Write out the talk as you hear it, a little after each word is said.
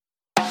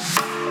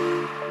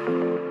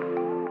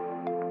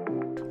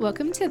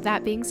Welcome to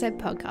That Being Said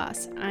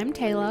podcast. I'm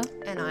Taylor.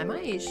 And I'm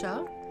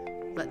Aisha.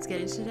 Let's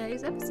get into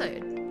today's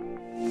episode.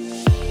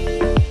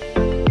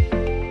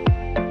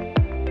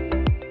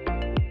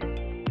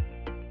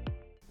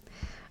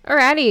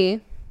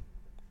 Alrighty.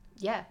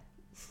 Yeah.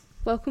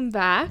 Welcome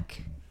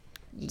back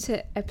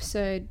to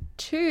episode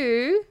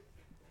 2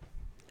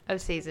 of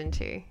season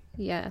 2.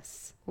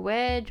 Yes.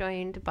 We're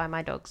joined by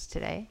my dogs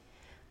today.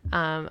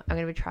 I'm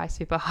going to try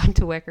super hard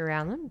to work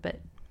around them, but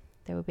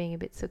they were being a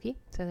bit sooky,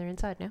 so they're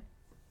inside now.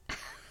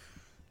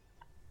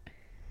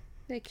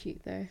 They're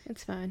cute though.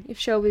 It's fine. If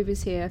Shelby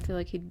was here, I feel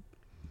like he'd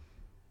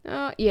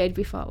it'd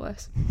be far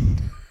worse.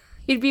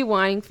 He'd be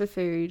whining for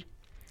food.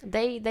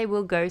 They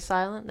will go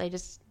silent. They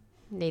just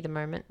need a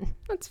moment.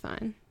 That's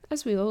fine.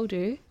 As we all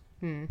do.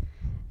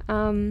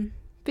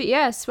 But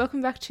yes, welcome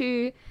back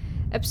to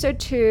episode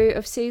 2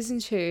 of season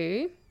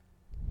 2.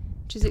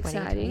 Which is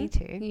exciting.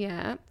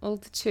 Yeah, all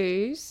the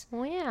 2s.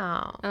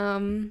 Wow.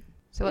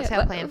 So what's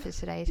our plan for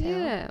today, Taylor?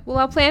 Yeah. Well,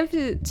 our plan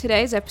for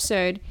today's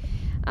episode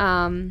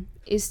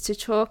is to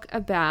talk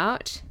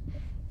about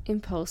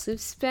impulsive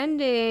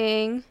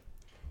spending.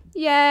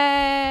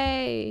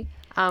 Yay!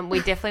 We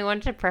definitely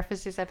wanted to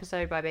preface this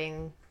episode by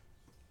being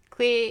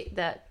clear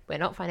that we're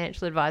not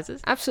financial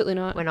advisors. Absolutely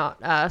not. We're not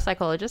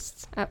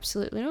psychologists.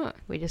 Absolutely not.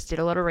 We just did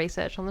a lot of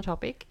research on the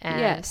topic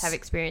and have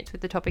experience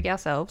with the topic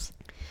ourselves.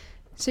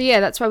 So yeah,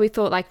 that's why we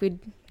thought like we'd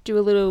do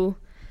a little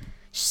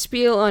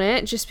spiel on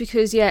it, just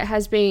because it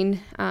has been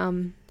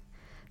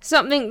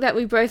something that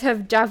we both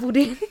have dabbled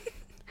in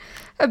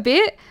a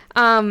bit.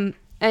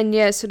 And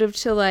yeah, sort of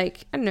to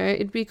like, I don't know,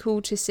 it'd be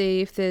cool to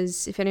see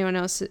if anyone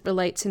else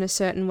relates in a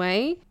certain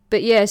way.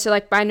 But yeah, so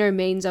like by no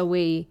means are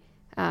we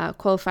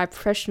qualified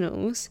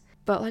professionals,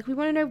 but like we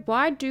want to know,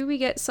 why do we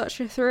get such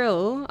a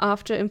thrill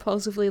after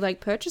impulsively like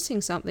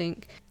purchasing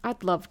something?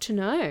 I'd love to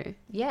know.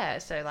 Yeah,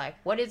 so like,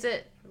 what is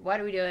it? Why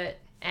do we do it?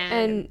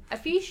 And a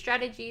few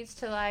strategies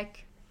to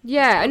like...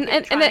 Yeah, and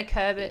then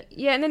curb it.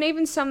 Yeah, and then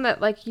even some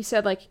that, like you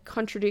said, like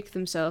contradict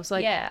themselves.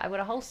 Like, yeah, I've got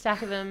a whole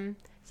stack of them.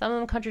 Some of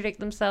them contradict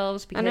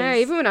themselves because... I know,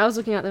 even when I was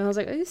looking at them, I was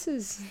like, oh, this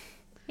is...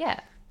 Yeah.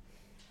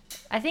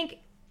 I think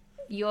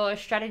your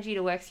strategy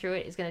to work through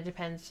it is going to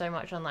depend so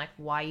much on, like,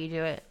 why you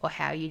do it or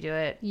how you do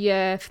it.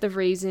 Yeah, for the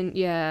reason.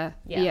 Yeah,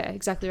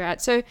 exactly right.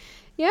 So,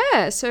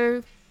 yeah,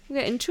 so we'll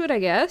get into it, I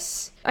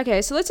guess.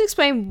 Okay, so let's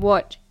explain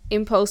what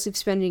impulsive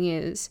spending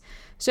is.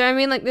 So, I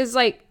mean, like, there's,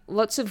 like,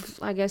 lots of,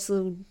 I guess,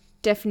 little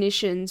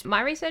definitions.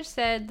 My research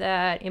said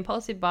that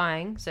impulsive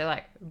buying, so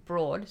like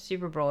broad,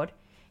 super broad,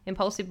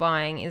 impulsive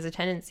buying is a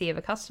tendency of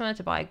a customer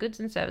to buy goods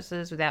and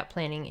services without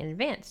planning in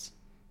advance.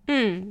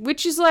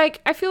 Which is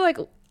like, I feel like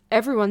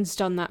everyone's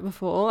done that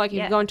before. Like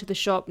you go into the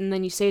shop and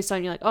then you see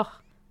something, you're like, oh,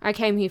 I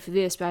came here for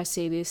this, but I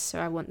see this, so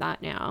I want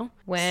that now.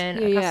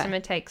 When a customer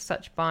takes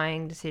such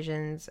buying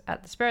decisions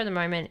at the spur of the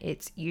moment,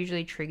 it's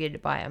usually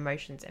triggered by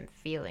emotions and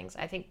feelings.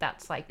 I think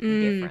that's like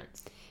the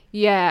difference.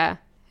 Yeah.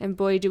 And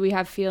boy, do we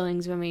have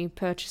feelings when we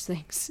purchase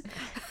things.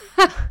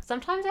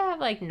 Sometimes I have,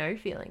 like, no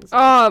feelings.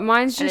 Oh,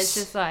 mine's just... And it's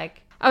just,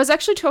 like... I was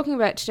actually talking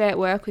about it today at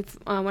work with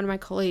one of my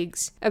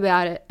colleagues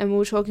about it. And we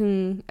were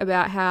talking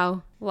about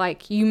how,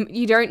 like,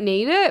 you don't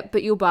need it,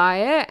 but you'll buy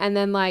it. And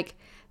then, like,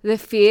 the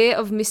fear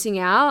of missing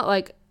out,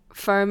 like,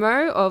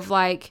 FOMO of,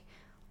 like,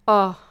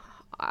 oh,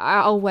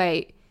 I'll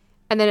wait.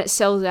 And then it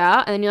sells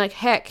out. And then you're like,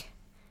 heck.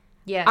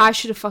 Yeah. I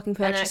should have fucking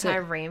purchased it. And then it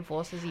kind of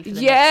reinforces you for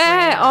the next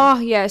round. Oh,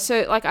 yeah.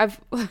 So, like, I've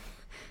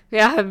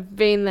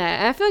been there.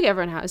 And I feel like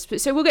everyone has. But,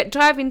 so we'll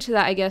dive into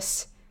that, I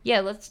guess. Yeah,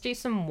 let's do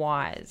some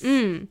whys.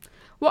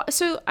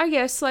 So I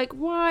guess, like,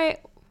 why...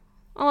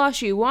 I'll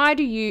ask you, why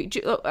do you...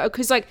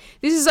 Because, like,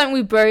 this is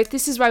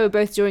why we're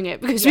both doing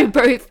it. Because we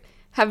both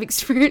have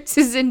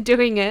experiences in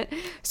doing it.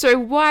 So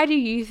why do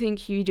you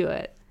think you do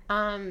it?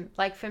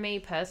 Like, for me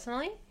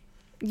personally...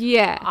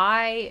 Yeah.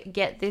 I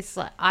get this,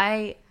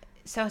 like...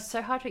 So it's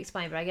so hard to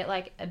explain, but I get,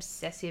 like,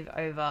 obsessive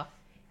over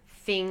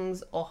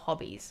things or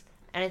hobbies.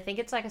 And I think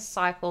it's like a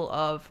cycle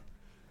of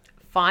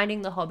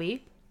finding the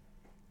hobby,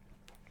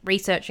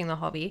 researching the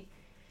hobby,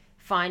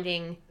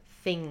 finding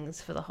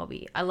things for the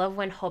hobby. I love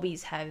when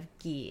hobbies have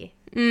gear.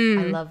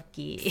 I love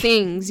gear.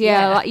 Things,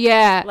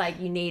 yeah. Like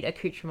you need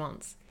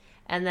accoutrements.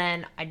 And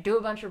then I do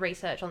a bunch of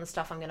research on the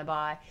stuff I'm going to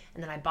buy.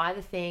 And then I buy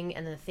the thing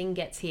and then the thing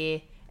gets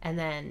here. And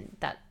then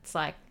that's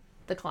like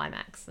the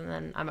climax. And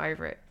then I'm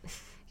over it.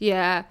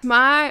 Yeah.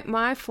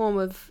 My form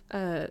of,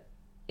 like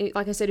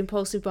I said,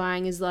 impulsive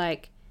buying is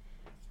like,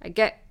 I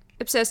get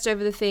obsessed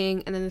over the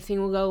thing, and then the thing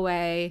will go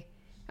away.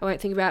 I won't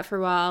think about it for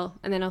a while,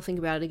 and then I'll think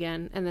about it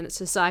again, and then it's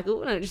a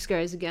cycle, and it just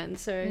goes again.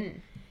 So,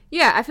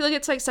 yeah, I feel like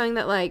it's like something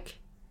that, like,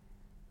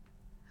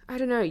 I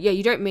don't know. Yeah,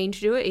 you don't mean to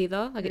do it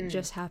either. Like, it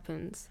just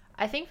happens.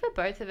 I think for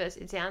both of us,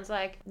 it sounds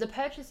like the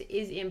purchase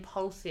is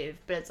impulsive,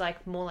 but it's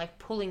like more like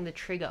pulling the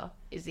trigger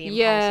is the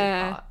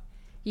impulsive part.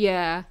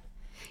 Yeah.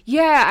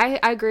 Yeah,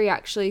 I agree,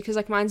 actually, because,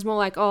 like, mine's more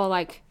like, oh,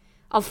 like,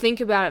 I'll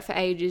think about it for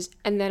ages,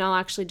 and then I'll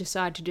actually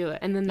decide to do it.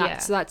 And then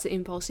that's the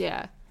impulse,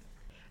 yeah.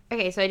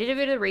 Okay, so I did a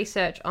bit of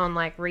research on,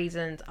 like,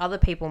 reasons other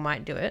people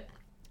might do it.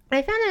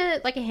 I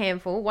found like a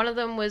handful. One of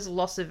them was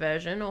loss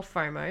aversion or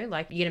FOMO,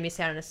 like you're gonna miss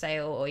out on a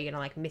sale or you're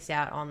gonna like miss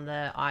out on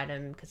the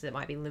item because it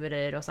might be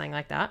limited or something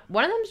like that.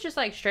 One of them is just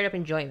like straight up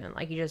enjoyment,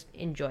 like you just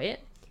enjoy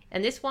it.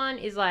 And this one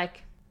is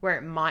like where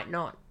it might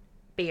not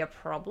be a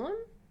problem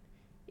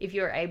if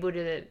you're able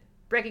to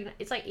recognize.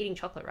 It's like eating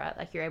chocolate, right?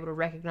 Like you're able to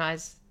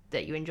recognize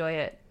that you enjoy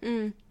it,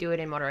 do it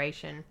in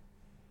moderation,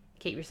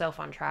 keep yourself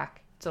on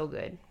track. It's all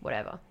good,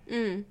 whatever.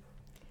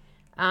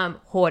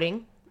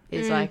 Hoarding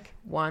is like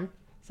one.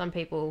 Some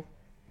people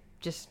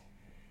just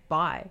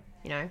buy,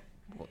 you know,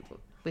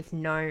 with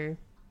no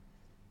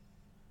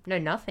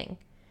nothing.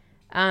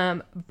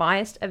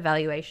 Biased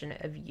evaluation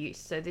of use.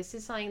 So this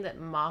is something that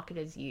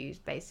marketers use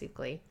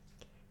basically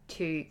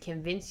to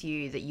convince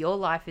you that your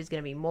life is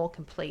going to be more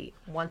complete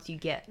once you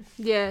get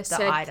the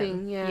item.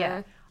 Thing,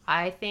 yeah.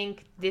 I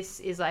think this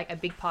is like a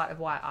big part of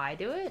why I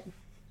do it.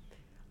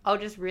 I'll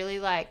just really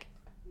like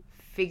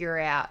figure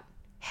out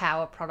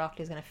how a product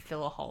is going to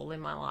fill a hole in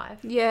my life.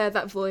 Yeah,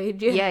 that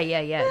void. Yeah,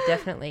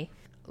 definitely.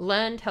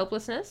 Learned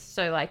helplessness.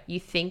 So, like, you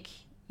think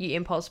you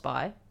impulse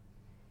buy.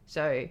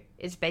 So,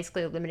 it's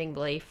basically a limiting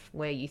belief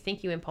where you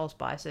think you impulse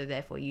buy, so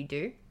therefore you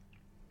do.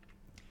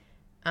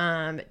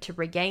 To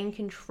regain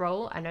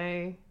control. I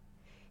know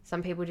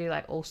some people do,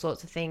 like, all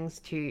sorts of things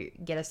to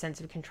get a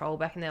sense of control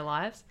back in their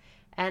lives.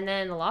 And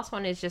then the last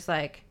one is just,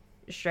 like,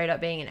 straight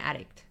up being an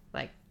addict.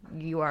 Like,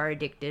 you are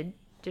addicted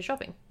to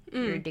shopping.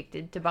 You're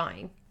addicted to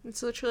buying.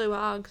 It's literally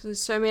wild because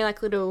there's so many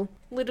like little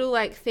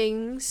like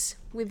things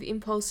with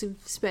impulsive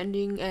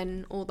spending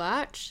and all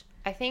that.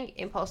 I think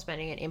impulse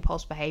spending and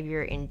impulse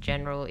behavior in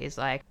general is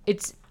like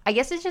I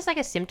guess it's just like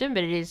a symptom,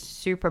 but it is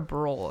super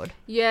broad.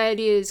 Yeah, it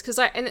is because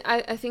I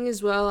think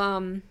as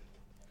well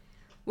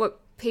what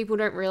people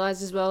don't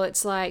realize as well,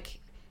 it's like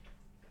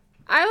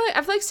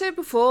I've like said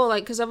before,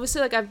 like because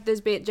obviously like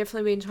there's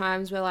definitely been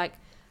times where like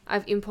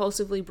I've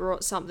impulsively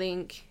bought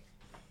something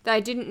that I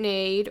didn't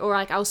need, or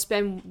like I'll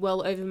spend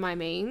well over my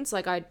means.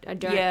 Like I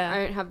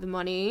don't have the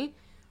money,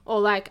 or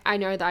like I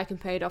know that I can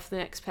pay it off the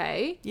next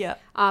pay. Yeah.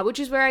 Which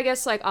is where I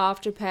guess like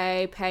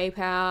Afterpay,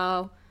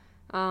 PayPal,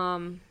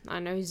 I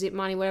know Zip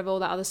Money, whatever all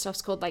that other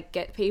stuff's called, like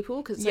Get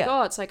People, because it's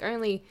like it's like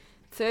only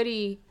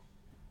 $30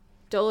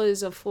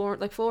 of four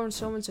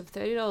installments of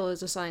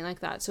 $30 or something like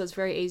that. So it's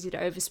very easy to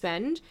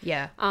overspend.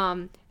 Yeah.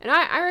 And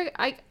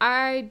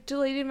I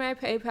deleted my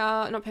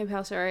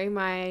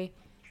my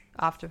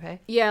Afterpay.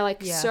 Yeah,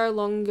 so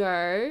long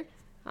ago.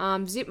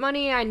 Zip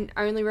Money I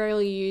only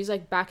rarely use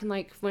like back in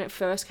like when it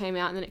first came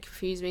out, and then it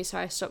confused me, so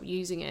I stopped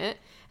using it.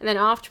 And then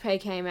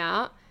Afterpay came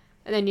out,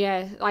 and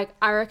then like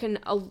I reckon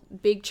a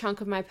big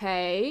chunk of my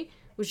pay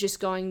was just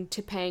going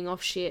to paying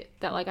off shit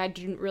that like I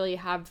didn't really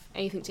have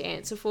anything to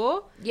answer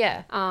for.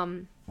 Yeah.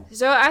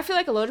 So I feel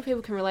like a lot of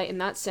people can relate in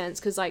that sense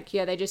because like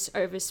they just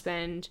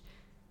overspend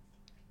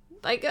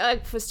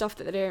like for stuff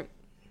that they don't.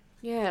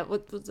 Yeah,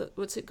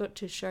 what's it got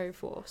to show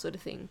for, sort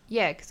of thing.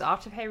 Yeah, because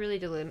Afterpay really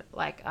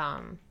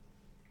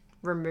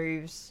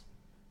removes...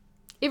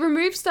 It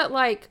removes that,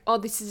 like, oh,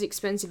 this is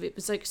expensive. It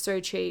was, like, so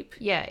cheap.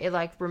 Yeah, it,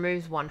 like,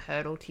 removes one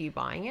hurdle to you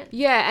buying it.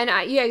 Yeah, and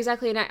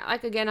exactly. And,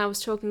 again, I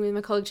was talking with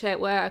my colleague today at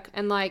work,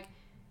 and, like,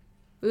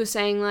 we were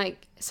saying,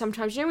 like,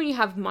 sometimes, you know when you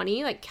have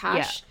money, like,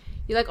 cash... Yeah.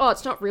 You're like, oh,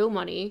 it's not real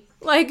money.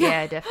 Like,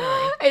 yeah,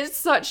 definitely. It's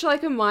such,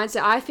 like, a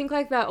mindset. I think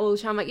like that all the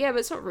time. Like, yeah, but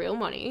it's not real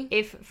money.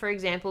 If, for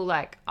example,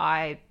 like,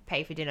 I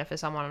pay for dinner for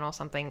someone or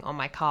something on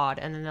my card,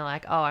 and then they're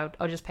like, oh,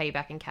 I'll just pay you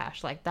back in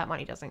cash. Like, that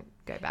money doesn't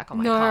go back on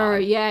my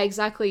card. No, yeah,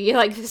 exactly. You're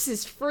like, this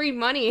is free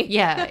money.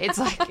 Yeah, it's,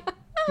 like,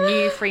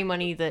 new free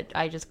money that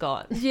I just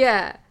got.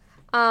 Yeah.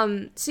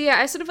 So, yeah,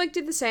 I sort of, like,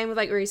 did the same with,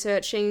 like,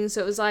 researching.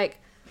 So it was like,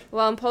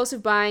 while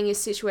impulsive buying is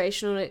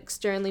situational and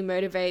externally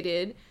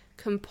motivated,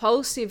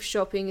 compulsive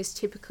shopping is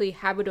typically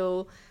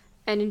habitual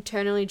and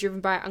internally driven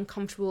by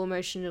uncomfortable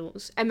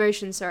emotions.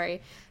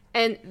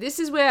 And this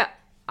is where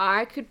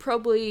I could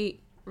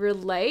probably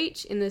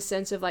relate in the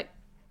sense of like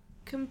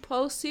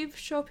compulsive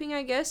shopping,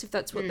 I guess, if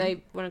that's what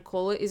they want to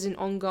call it, is an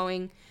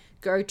ongoing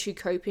go-to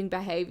coping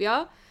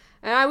behavior.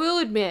 And I will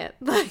admit,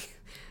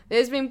 like,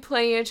 there's been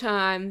plenty of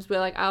times where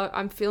like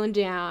I'm feeling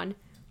down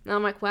and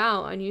I'm like,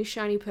 wow, a new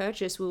shiny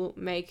purchase will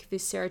make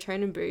this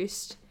serotonin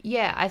boost.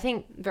 Yeah, I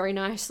think very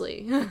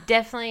nicely.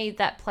 Definitely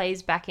that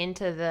plays back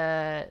into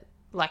the,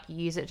 like,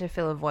 use it to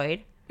fill a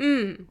void.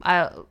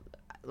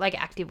 Like,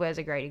 activewear is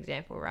a great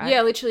example, right?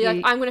 Yeah, literally,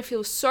 like, I'm going to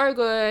feel so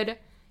good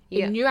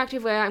in new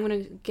activewear. I'm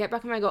going to get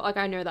back on my goal. Like,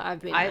 I know that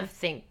I've been there. I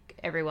think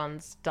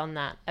everyone's done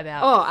that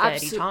about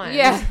 30 times.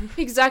 Yeah,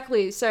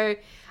 exactly. So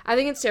I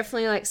think it's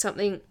definitely, like,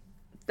 something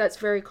that's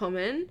very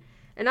common.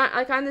 And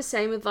I'm the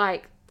same with,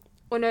 like,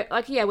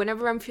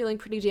 whenever I'm feeling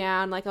pretty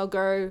down, like, I'll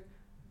go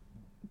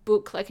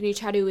book like a new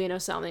tattoo in or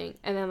something,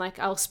 and then like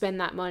I'll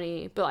spend that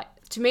money. But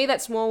like to me,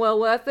 that's more well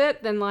worth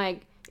it than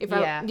like if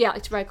I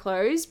like to buy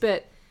clothes.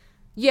 But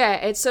yeah,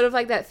 it's sort of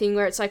like that thing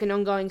where it's like an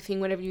ongoing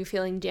thing. Whenever you're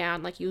feeling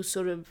down, like you'll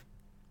sort of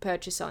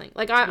purchase something.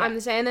 Like I'm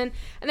the same, and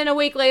then a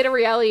week later,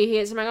 reality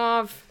hits. I'm like,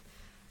 oh,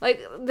 Like,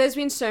 there's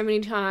been so many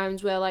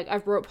times where, like,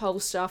 I've brought pole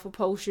stuff or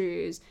pole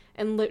shoes,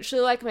 and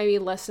literally, like, maybe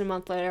less than a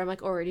month later, I'm,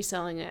 like, already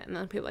selling it. And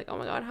then people are like, oh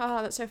my god,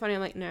 haha, that's so funny.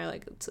 I'm like, no,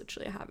 like, it's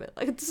literally a habit.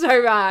 Like, it's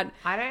so bad.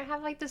 I don't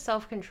have, like, the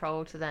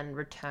self-control to then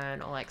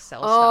return or, like,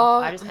 sell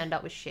Oh. stuff. I just end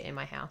up with shit in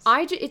my house.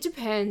 It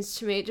depends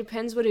to me. It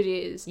depends what it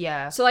is.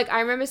 Yeah. So, like,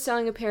 I remember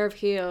selling a pair of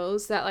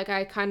heels that, like,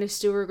 I kind of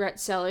still regret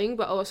selling,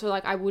 but also,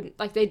 like, I wouldn't,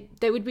 like,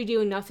 they would be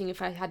doing nothing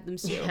if I had them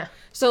still. Yeah.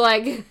 So,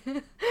 like,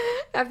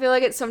 I feel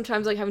like it's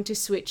sometimes, like, having to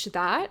switch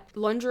that.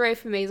 Lingerie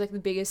for me is, like, the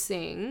biggest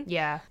thing.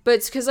 Yeah. But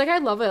it's because, like, I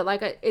love it.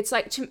 Like, it's,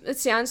 like, it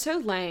sounds so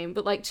lame,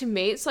 but, like, to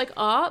me, it's, like,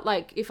 art.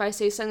 Like, if I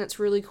see something that's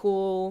really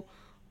cool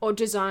or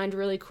designed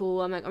really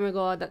cool, I'm like, oh, my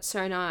God, that's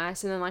so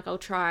nice. And then, like, I'll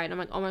try it. And I'm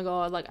like, oh, my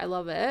God, like, I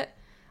love it.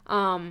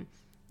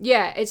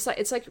 Yeah, it's,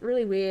 like,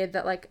 really weird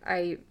that, like,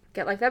 I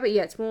get like that. But,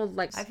 yeah, it's more,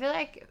 like... I feel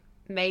like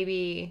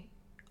maybe...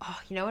 Oh,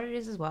 you know what it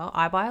is as well?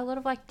 I buy a lot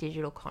of, like,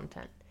 digital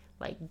content.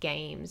 Like,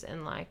 games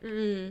and, like...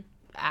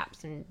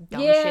 apps and dumb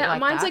shit like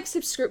mine's that. like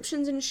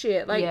subscriptions and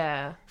shit, like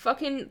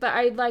fucking that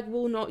I like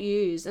will not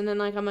use, and then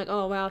like I'm like,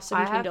 oh wow,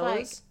 $17.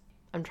 Like,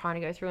 I'm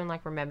trying to go through and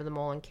like remember them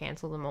all and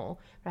cancel them all,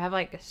 but I have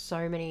like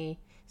so many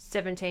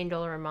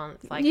 $17 a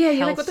month like you're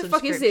health like, what the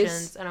fuck is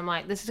this? And I'm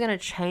like, this is gonna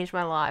change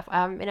my life.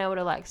 I haven't been able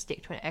to like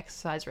stick to an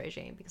exercise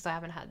regime because I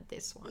haven't had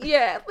this one.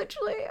 Yeah,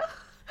 literally.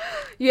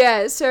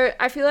 Yeah, so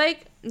I feel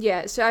like,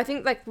 so I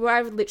think, like, what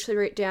I've literally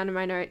written down in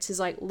my notes is,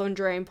 like,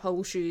 lingerie and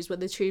pole shoes were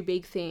the two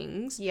big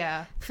things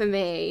for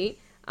me.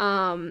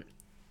 And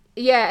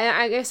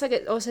I guess, like,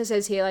 it also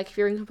says here, like, if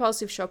you're a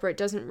compulsive shopper, it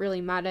doesn't really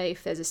matter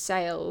if there's a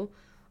sale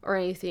or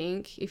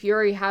anything. If you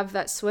already have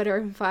that sweater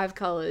in 5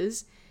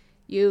 colours,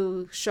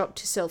 you shop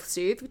to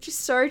self-soothe, which is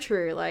so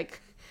true.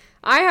 Like,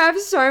 I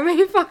have so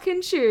many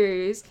fucking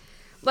shoes.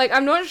 Like,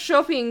 I'm not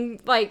shopping,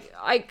 like,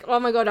 oh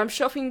my god, I'm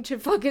shopping to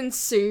fucking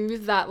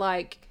soothe that,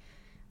 like,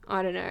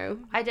 I don't know.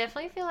 I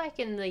definitely feel like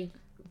in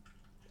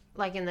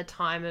the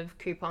time of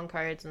coupon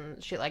codes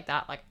and shit like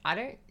that, like, I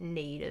don't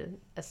need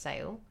a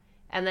sale.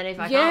 And then if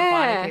I can't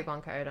find a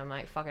coupon code, I'm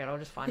like, fuck it, I'll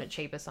just find it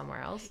cheaper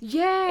somewhere else.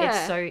 Yeah.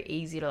 It's so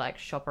easy to, like,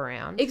 shop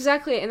around.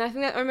 Exactly, and I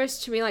think that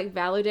almost, to me, like,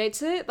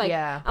 validates it. Like,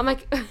 I'm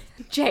like,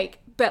 Jake,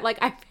 but, like,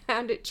 I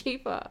found it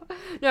cheaper.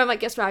 No, I'm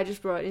like, guess what, I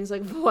just brought it. And he's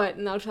like, what?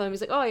 And I'll tell him,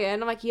 he's like, oh, yeah.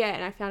 And I'm like, yeah,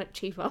 and I found it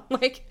cheaper.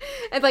 Like,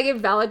 and, like,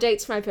 it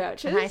validates my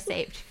purchase. And I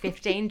saved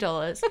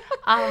 $15.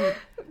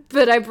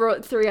 But I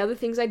brought 3 other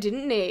things I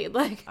didn't need.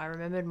 Like, I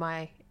remembered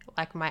my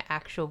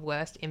actual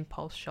worst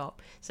impulse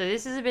shop. So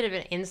this is a bit of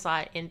an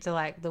insight into,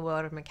 like, the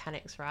world of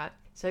mechanics, right?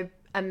 So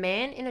a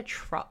man in a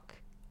truck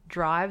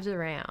drives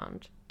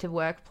around to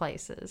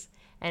workplaces,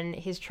 and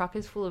his truck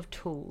is full of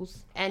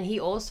tools, and he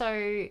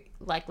also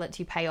like lets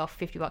you pay off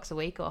 $50 a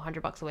week or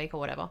 $100 a week or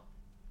whatever.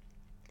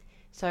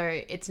 So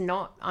it's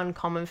not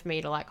uncommon for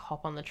me to like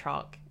hop on the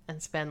truck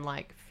and spend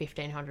like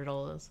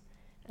 $1,500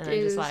 and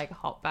then just like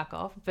hop back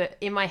off. But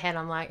in my head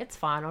I'm like, it's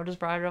fine, I'll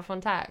just write it off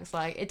on tax,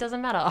 like it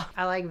doesn't matter.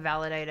 I like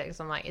validate it because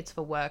I'm like, it's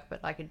for work,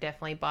 but I could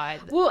definitely buy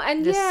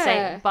the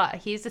same. But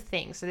here's the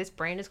thing, so this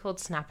brand is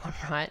called Snap-on,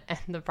 right? And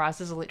the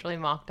prices are literally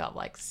marked up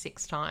like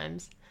 6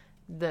 times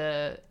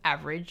the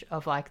average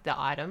of like the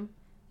item.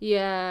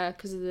 Yeah,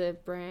 because of the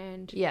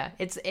brand. Yeah,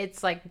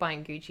 it's like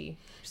buying Gucci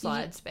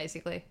slides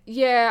basically.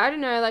 Yeah, I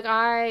don't know, like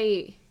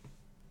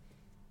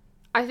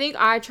I think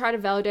I try to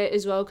validate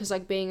as well, because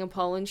like being a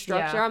pole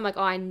instructor, I'm like,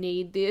 oh, I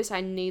need this,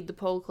 I need the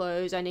pole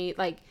clothes, I need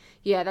like,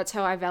 yeah, that's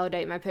how I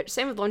validate my purchase.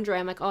 Same with lingerie,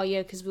 I'm like, oh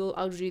yeah, because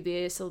I'll do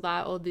this or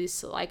that or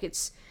this, like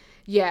it's,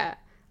 yeah.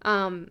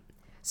 So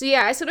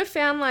yeah, I sort of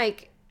found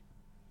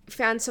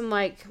some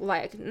like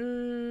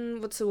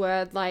what's the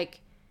word, like,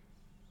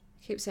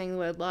 I keep saying the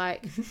word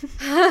like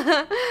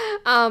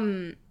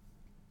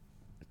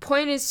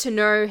point is to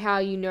know how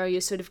you know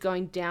you're sort of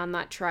going down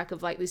that track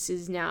of like, this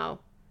is now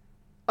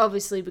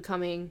obviously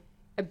becoming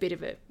a bit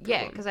of it.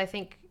 Yeah, because I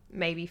think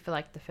maybe for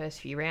like the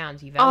first few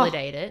rounds you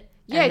validate it.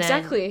 Yeah,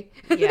 exactly.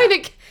 Yeah.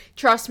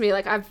 Trust me,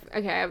 like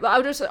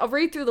I'll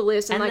read through the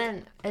list and like,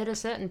 then at a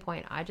certain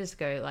point I just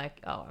go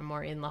like, oh, I'm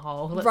more in the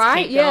hole. Let's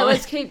keep going.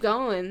 Let's keep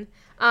going.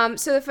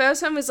 So the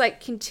first one was like,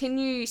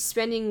 continue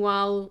spending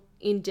while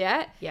in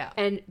debt. Yeah.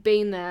 And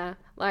being there.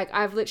 Like,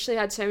 I've literally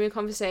had so many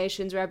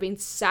conversations where I've been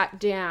sat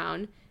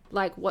down,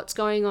 like, what's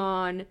going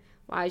on?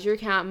 Why is your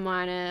account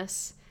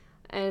minus?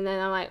 And then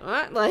I'm like,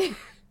 what? Like,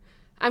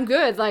 I'm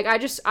good. Like, I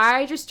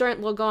just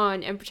don't log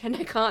on and pretend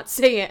I can't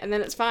see it, and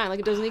then it's fine. Like,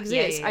 it doesn't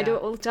exist. Yeah. I do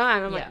it all the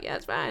time. I'm like, yeah,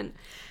 it's fine.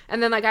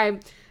 And then, like,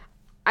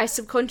 I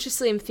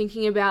subconsciously am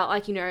thinking about,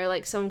 like, you know,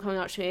 like, someone coming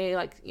up to me,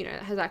 like, you know,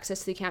 has access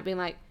to the account, being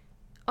like,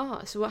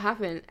 oh, so what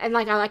happened? And,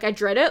 like, I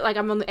dread it. Like,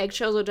 I'm on the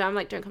eggshells all the time. I'm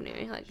like, don't come near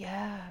me. Like,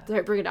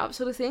 don't bring it up,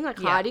 sort of thing. Like,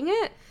 hiding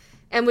it.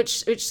 And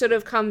which sort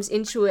of comes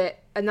into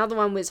it. Another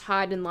one was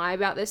hide and lie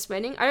about their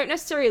spending. I don't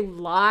necessarily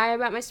lie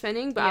about my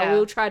spending, but I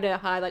will try to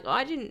hide, like, oh,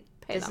 I didn't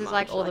pay that much. This is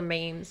like all the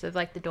memes of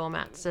like the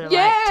doormats that are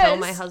like, tell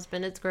my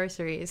husband it's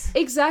groceries.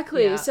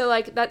 Exactly. Yeah. So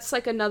like that's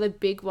like another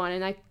big one,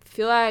 and I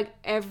feel like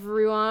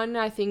everyone,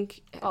 I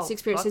think,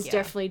 experience has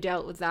definitely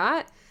dealt with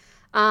that.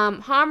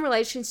 Harm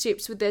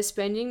relationships with their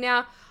spending.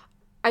 Now,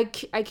 I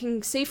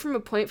can see from a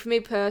point, for me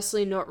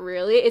personally, not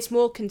really. It's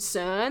more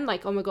concern,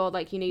 like, oh my god,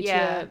 like, you need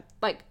to,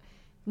 like,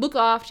 look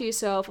after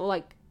yourself, or,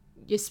 like,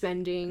 you're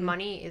spending.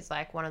 Money is,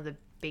 like, one of the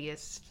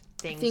biggest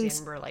things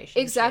in relationships.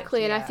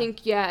 Exactly, and I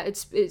think,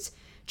 it's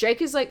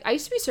Jake is, like, I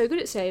used to be so good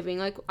at saving.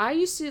 Like, I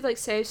used to, like,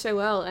 save so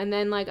well, and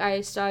then, like,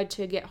 I started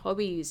to get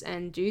hobbies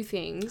and do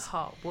things.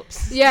 Oh,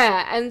 whoops.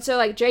 Yeah, and so,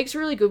 like, Jake's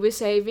really good with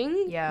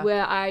saving. Yeah.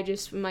 Where I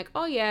just am like,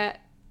 oh, yeah,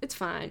 it's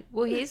fine.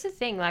 Well, here's the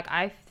thing, like,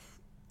 I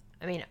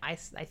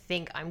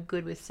think I'm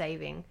good with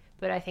saving,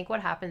 but I think what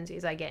happens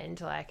is I get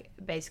into, like,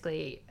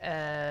 basically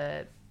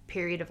a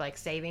period of, like,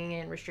 saving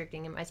and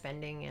restricting my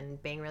spending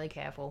and being really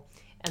careful,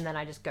 and then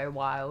I just go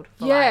wild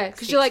for, like,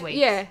 6 you're like, weeks,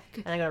 yeah.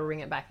 and I gotta ring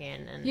it back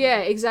in. And Yeah,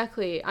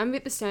 exactly. I'm a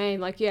bit the same.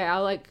 Like, yeah,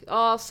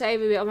 I'll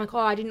save a bit. I'm like, oh,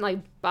 I didn't, like,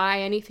 buy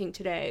anything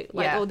today,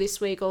 like, or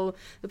this week, or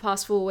the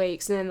past 4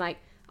 weeks, and then, like,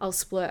 I'll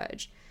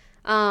splurge.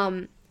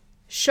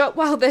 Shop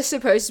while they're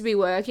supposed to be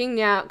working.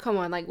 Now, come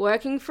on, like,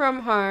 working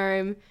from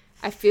home,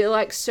 I feel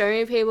like so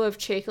many people have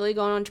cheekily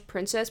gone on to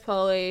Princess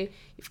Polly,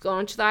 you've gone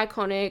on to the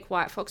iconic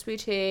White Fox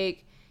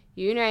Boutique,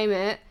 you name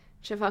it,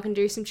 to fucking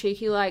do some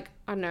cheeky, like,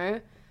 I don't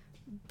know,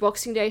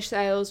 Boxing Day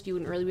sales. You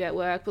wouldn't really be at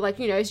work, but, like,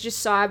 you know, it's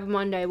just Cyber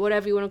Monday,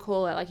 whatever you want to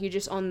call it, like, you're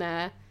just on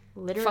there,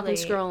 literally fucking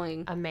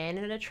scrolling. A man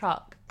in a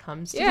truck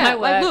comes to my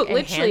work, look, and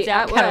literally hands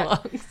out at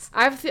catalogs.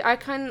 I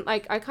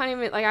can't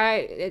even, like,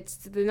 it's,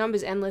 the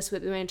number's endless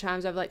with the many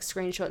times I've, like,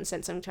 screenshot and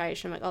sent something to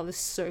Aisha. I'm like, oh, this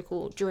is so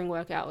cool, during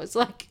work hours,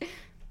 like,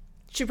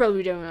 should probably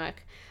be doing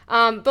work.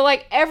 But,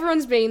 like,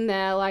 everyone's been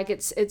there, like,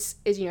 it's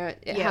you know,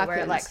 it happens. Where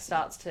it, like,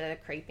 starts to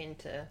creep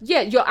into...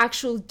 Yeah, your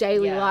actual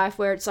daily life,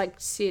 where it's, like,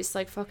 sis,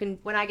 like, fucking...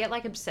 When I get,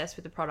 like, obsessed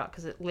with the product,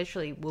 because it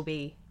literally will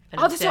be an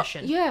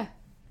obsession. Yeah.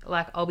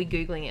 Like, I'll be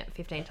Googling it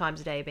 15 times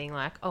a day, being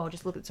like, oh,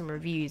 just look at some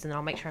reviews, and then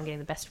I'll make sure I'm getting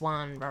the best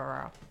one, blah,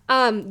 blah,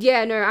 blah.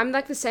 Yeah, no, I'm,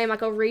 like, the same.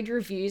 Like, I'll read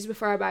reviews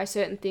before I buy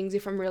certain things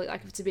if I'm really,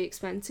 like, if it's a bit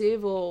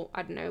expensive, or,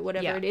 I don't know,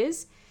 whatever it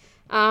is.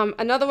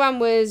 Another one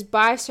was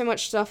buy so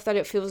much stuff that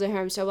it fills at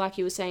home. So, like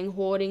you were saying,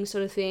 hoarding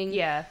sort of thing.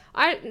 Yeah.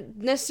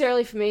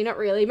 Necessarily for me, not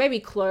really. Maybe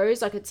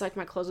clothes. Like, it's like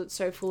my closet's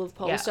so full of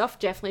Polar stuff.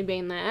 Definitely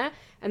been there.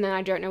 And then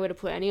I don't know where to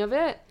put any of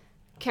it.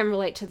 Can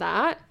relate to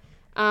that.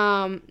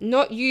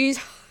 Not use...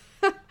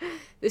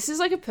 This is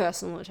like a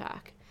personal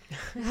attack.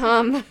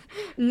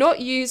 Not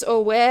use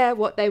or wear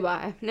what they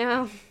buy.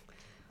 Now,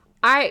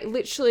 I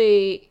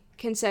literally...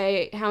 can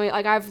say how many,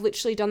 like, I've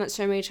literally done that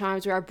so many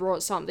times where I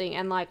brought something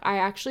and, like, I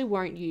actually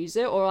won't use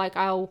it, or, like,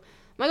 I'm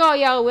like, oh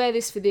yeah, I'll wear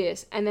this for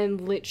this, and then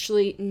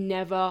literally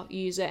never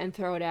use it and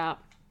throw it out.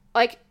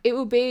 Like, it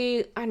would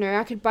be, I don't know,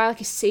 I could buy,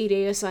 like, a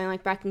CD or something,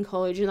 like, back in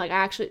college, and, like,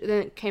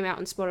 then it came out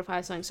on Spotify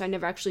or something, so I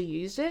never actually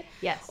used it.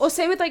 Yes. Or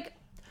same with, like...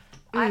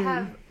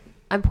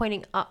 I'm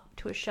pointing up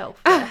to a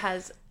shelf that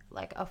has,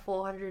 like, a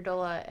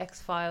 $400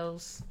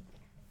 X-Files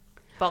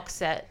box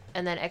set,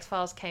 and then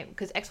X-Files came,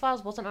 because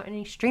X-Files wasn't on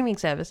any streaming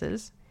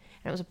services,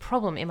 and it was a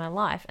problem in my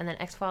life, and then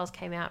X-Files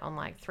came out on,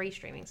 like, 3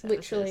 streaming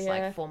services, literally,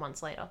 like, 4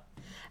 months later.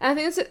 And I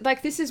think it's,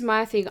 like, this is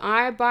my thing.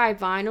 I buy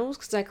vinyls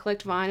because I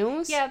collect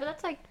vinyls. Yeah, but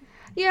that's, like...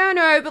 Yeah, I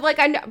know, but, like,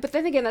 I know, but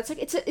then again, that's, like,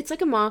 it's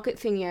like a market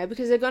thing, yeah,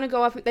 because they're gonna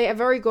go up, they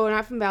have already gone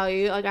up in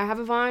value. Like, I have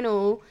a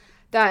vinyl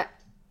that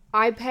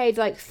I paid,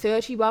 like,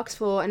 $30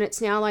 for, and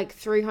it's now, like,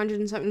 $300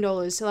 and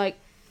something, so, like...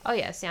 Oh,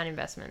 yeah, sound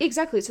investment.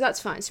 Exactly, so that's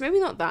fine. So maybe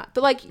not that,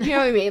 but, like, you know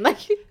what I mean? Like,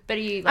 but are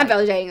you, like, I'm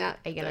validating that.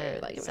 Are you gonna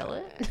like, sell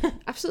it?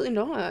 Absolutely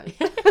not.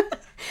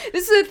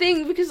 This is the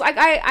thing, because, like,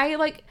 I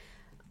like,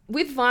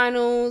 with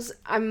vinyls,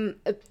 I'm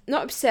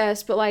not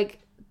obsessed, but, like,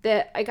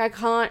 that, like, I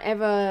can't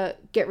ever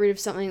get rid of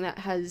something that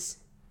has...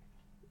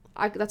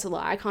 that's a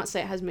lie. I can't say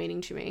it has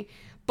meaning to me.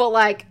 But,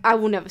 like, I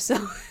will never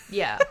sell it.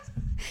 Yeah.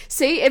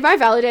 See, am I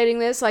validating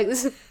this? Like,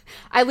 this,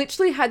 I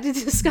literally had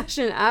this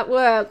discussion at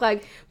work,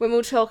 like, when we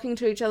were talking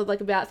to each other,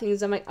 like, about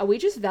things. I'm like, are we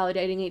just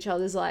validating each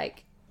other's,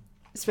 like,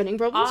 spending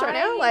problems right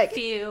now? Like, I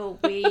feel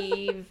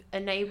we've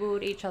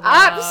enabled each other.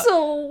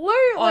 Absolutely.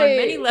 On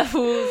many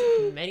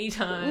levels, many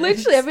times.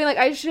 Literally, I've been like,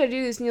 I should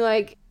do this, and you're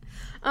like,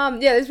 yeah,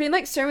 there's been,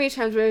 like, so many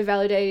times where we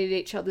validated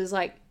each other's,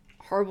 like,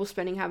 horrible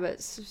spending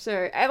habits.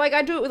 So,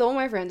 I do it with all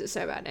my friends. It's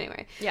so bad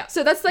anyway. Yeah.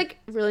 So that's, like,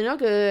 really not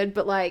good,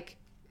 but, like...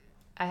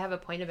 I have a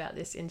point about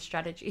this in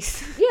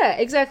strategies. Yeah,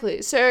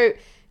 exactly. So,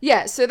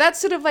 yeah, so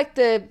that's sort of, like,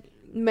 the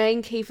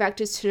main key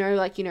factors to know,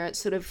 like, you know, it's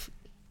sort of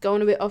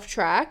going a bit off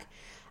track.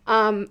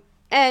 And,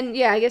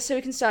 yeah, I guess so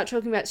we can start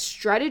talking about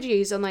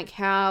strategies on, like,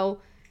 how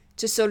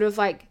to sort of,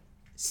 like,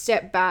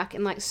 step back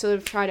and, like, sort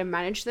of try to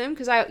manage them.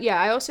 Because,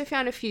 I also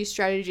found a few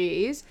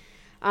strategies.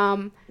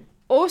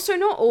 Also,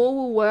 not all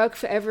will work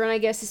for everyone, I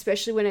guess,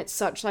 especially when it's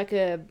such, like,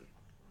 a...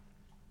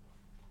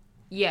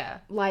 Yeah.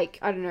 Like,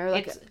 I don't know,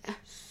 like... It's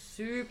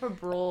super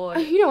broad.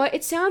 You know what?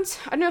 It sounds...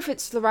 I don't know if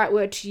it's the right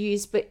word to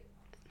use, but...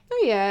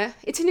 Oh, yeah.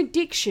 It's an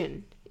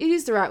addiction. It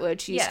is the right word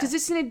to use. Because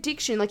it's an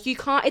addiction. Like, you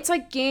can't... It's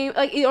like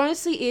like, it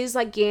honestly is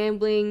like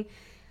gambling.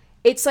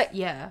 It's like...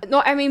 Yeah.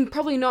 Not... I mean,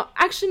 probably not...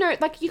 Actually, no.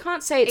 Like, you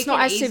can't say it's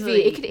not as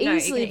severe. It could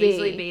easily be. It can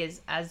easily be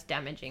as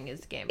damaging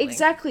as gambling.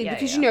 Exactly.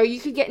 Because, you know, you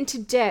could get into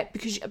debt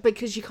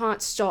because you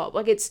can't stop.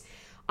 Like, it's...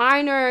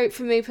 I know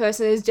for me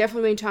personally, there's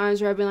definitely been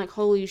times where I've been like,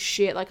 holy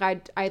shit, like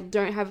I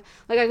don't have,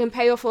 like I can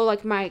pay off all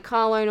like my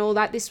car loan, all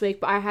that this week,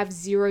 but I have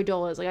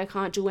 $0. Like I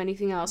can't do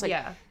anything else. Like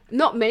Yeah.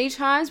 not many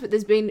times, but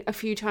there's been a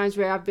few times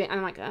where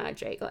I'm like,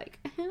 Jake, like,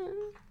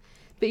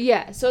 but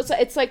yeah, so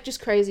it's like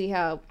just crazy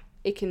how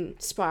it can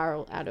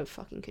spiral out of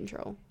fucking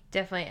control.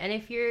 Definitely. And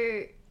if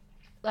you're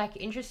like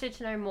interested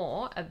to know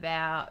more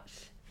about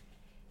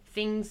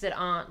things that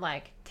aren't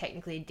like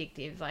technically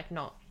addictive, like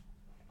not,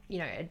 you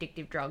know,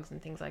 addictive drugs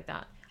and things like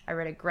that, I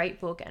read a great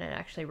book and it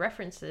actually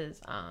references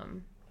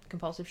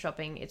compulsive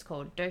shopping. It's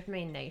called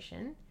Dopamine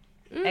Nation.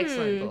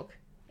 Excellent book.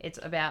 It's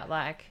about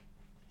like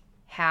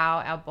how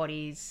our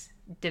bodies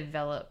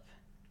develop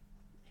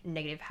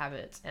negative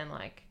habits and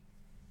like,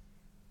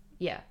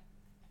 yeah,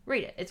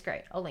 read it. It's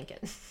great. I'll link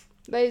it.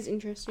 That is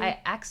interesting. I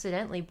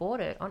accidentally bought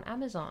it on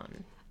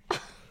Amazon.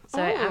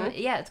 So Oh.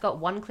 yeah, it's got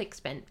one-click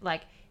spend,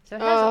 like, so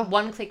it has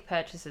one-click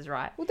purchases,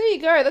 right? Well, there you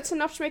go. That's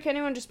enough to make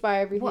anyone just buy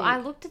everything. Well, I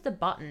looked at the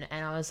button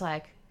and I was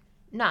like,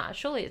 nah,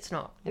 surely it's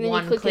not And then you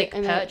click one-click it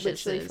and then it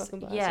literally purchases. fucking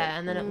buys Yeah, it.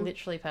 and then it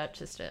literally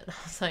purchased it. I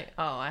was like,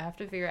 oh, I have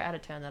to figure out how to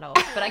turn that off.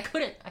 But I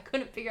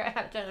couldn't figure out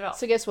how to turn it off.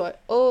 So guess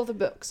what? All the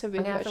books have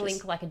been I'm gonna have purchased.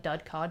 to link like a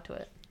dud card to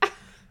it.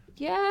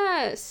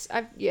 Yes,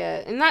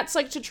 and that's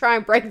like to try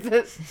and break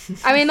the.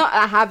 I mean, not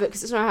a habit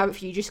because it's not a habit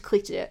for you. You just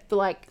clicked it, but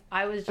like,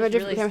 I was I'm a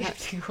just really different kind of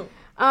skeptical.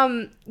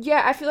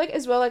 yeah, I feel like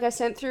as well. Like I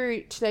sent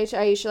through today to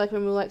Aisha, like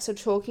when we were like sort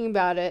of talking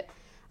about it,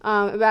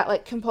 about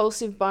like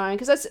compulsive buying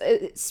because that's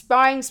it's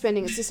buying,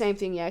 spending. It's the same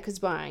thing, yeah. Because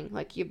buying,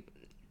 like you,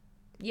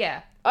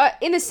 Yeah.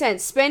 in a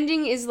sense,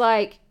 spending is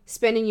like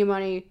spending your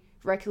money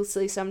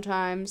recklessly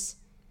sometimes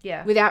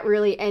Yeah. without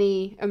really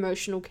any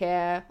emotional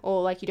care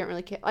or like you don't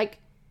really care. Like,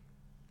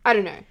 I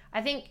don't know.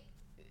 I think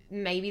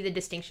maybe the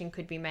distinction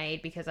could be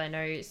made because I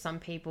know some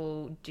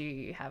people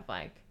do have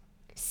like,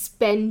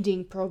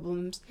 Spending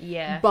problems.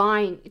 yeah.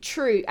 Buying,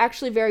 true,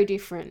 actually very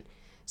different.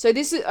 So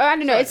this is, I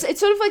don't know, it's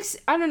sort of like,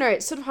 I don't know,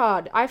 it's sort of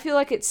hard. I feel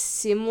like it's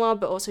similar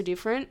but also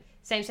different.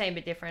 Same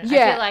but different.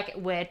 Yeah. I feel like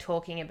we're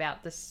talking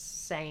about the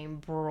same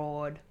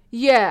broad.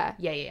 Yeah,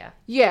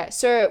 Yeah.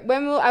 so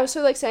I was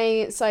sort of like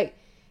saying it's like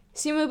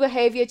similar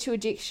behavior to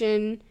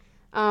addiction,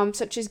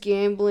 such as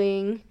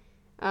gambling,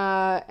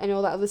 and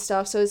all that other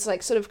stuff. So it's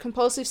like sort of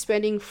compulsive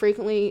spending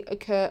frequently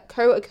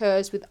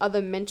co-occurs with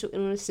other mental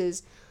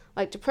illnesses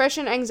like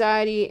depression,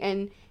 anxiety,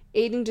 and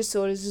eating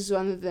disorders is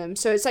one of them.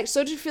 So it's like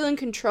sort of feeling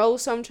control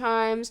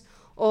sometimes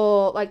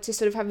or like to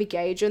sort of have a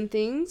gauge on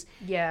things.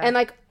 Yeah. And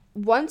like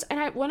when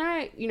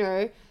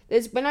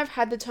I've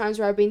had the times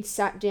where I've been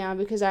sat down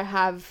because I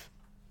have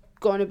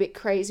gone a bit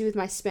crazy with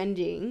my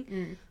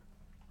spending.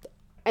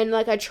 And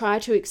like I try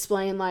to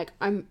explain like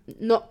I'm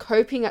not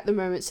coping at the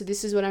moment, so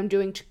this is what I'm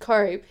doing to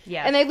cope.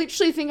 Yeah. And they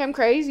literally think I'm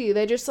crazy.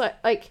 They're just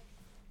like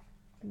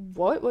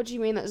what do you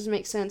mean that doesn't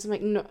make sense? I'm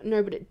like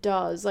no, but it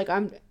does. Like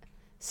I'm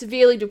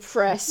severely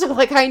depressed, so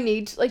like I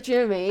need like, do you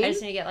know what I mean? I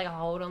just need to get like a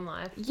hold on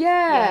life.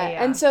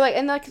 Yeah. And so like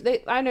I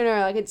don't know,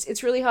 like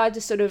it's really hard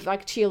to sort of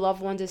like to your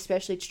loved ones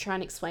especially to try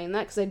and explain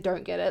that because they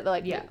don't get it. They're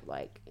like, Yeah.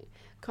 like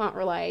can't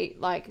relate,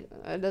 like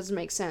it doesn't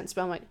make sense.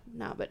 But I'm like,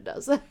 no, but it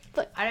does.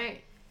 Like I don't,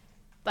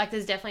 like,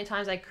 there's definitely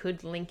times I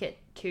could link it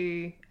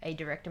to a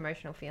direct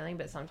emotional feeling,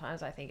 but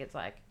sometimes I think it's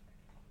like,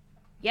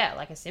 yeah,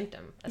 like a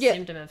symptom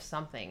of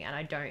something, and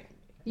I don't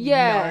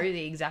know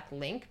the exact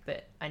link,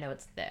 but I know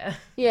it's there.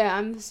 Yeah,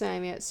 I'm the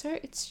same. Yeah, so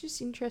it's just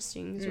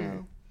interesting as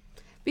well.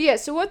 But yeah,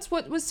 so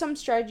what was some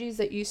strategies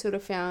that you sort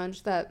of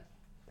found that?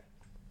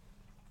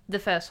 The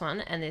first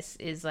one, and this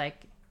is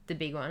like the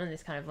big one, and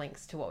this kind of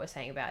links to what we're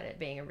saying about it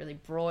being a really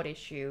broad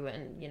issue,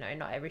 and you know,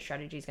 not every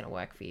strategy is going to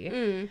work for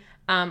you.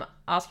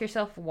 Ask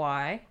yourself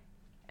why,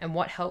 and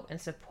what help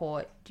and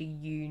support do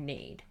you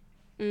need?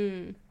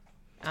 Who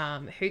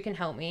can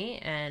help me,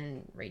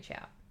 and reach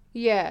out.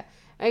 Yeah,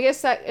 I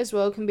guess that as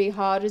well can be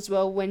hard as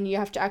well when you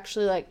have to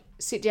actually like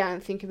sit down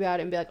and think about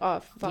it and be like,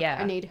 oh fuck,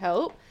 I need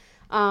help.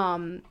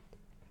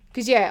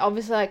 Because yeah,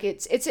 obviously like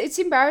it's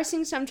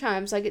embarrassing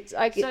sometimes. Like it's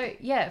like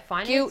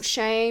finance, guilt,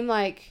 shame,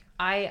 like.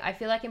 I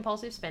feel like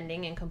impulsive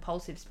spending and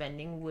compulsive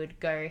spending would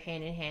go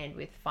hand in hand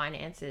with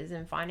finances,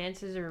 and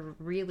finances are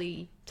a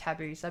really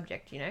taboo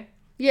subject, you know?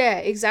 Yeah,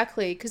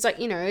 exactly. Because like,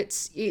 you know,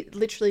 it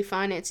literally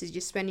finances,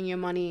 you're spending your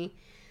money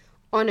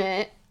on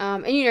it.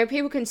 And you know,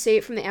 people can see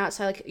it from the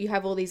outside, like you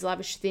have all these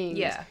lavish things.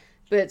 Yeah.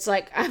 But it's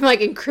like, I'm like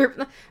in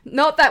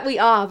not that we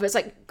are, but it's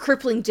like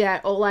crippling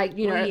debt or like,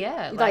 you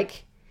know,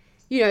 like,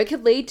 you know, it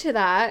could lead to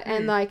that.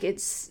 And like,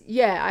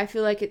 I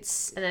feel like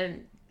it's. And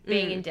then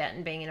being in debt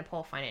and being in a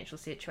poor financial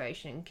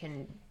situation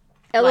can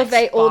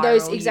elevate like, all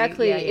those, you.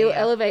 exactly. Yeah, It'll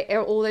elevate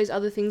all those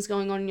other things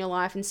going on in your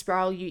life and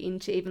spiral you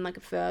into even like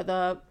a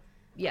further,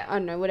 I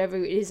don't know, whatever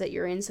it is that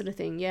you're in sort of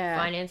thing. Yeah.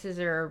 Finances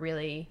are a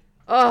really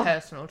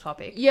personal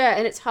topic. Yeah,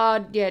 and it's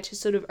hard, to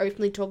sort of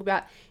openly talk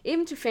about,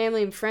 even to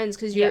family and friends,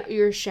 because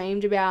you're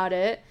ashamed about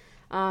it.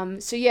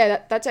 So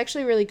yeah, that's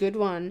actually a really good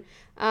one.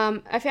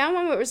 I found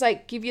one where it was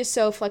like, give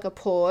yourself like a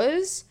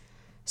pause.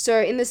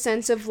 So in the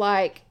sense of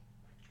like,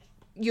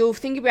 you'll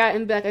think about it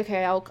and be like,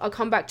 okay, I'll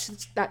come back to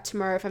that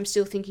tomorrow. If I'm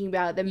still thinking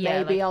about it, then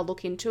maybe like, I'll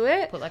look into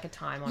it. Put like a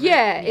time on it.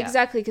 Yeah,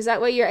 exactly. Because that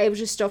way you're able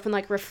to stop and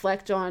like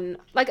reflect on,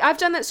 like, I've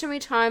done that so many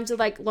times with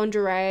like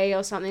lingerie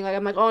or something. Like,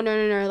 I'm like, oh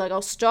no, like,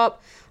 I'll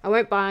stop, I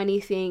won't buy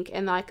anything,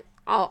 and like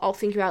I'll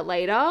think about it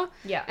later.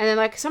 Yeah. And then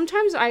like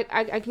sometimes I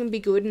can be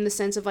good in the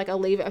sense of like I'll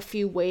leave it a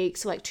few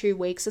weeks, like 2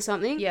 weeks or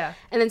something. Yeah.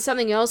 And then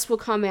something else will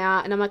come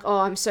out and I'm like,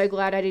 oh, I'm so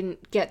glad I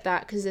didn't get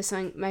that because there's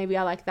something, maybe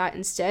I like that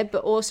instead.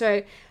 But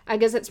also I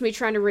guess that's me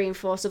trying to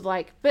reinforce of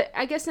like, but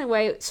I guess in a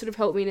way it sort of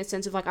helped me in a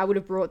sense of like I would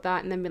have brought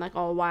that and then been like,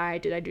 oh, why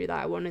did I do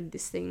that? I wanted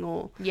this thing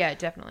or yeah,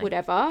 definitely.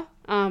 whatever.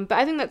 But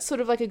I think that's sort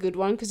of like a good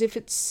one because if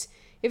it's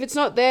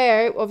not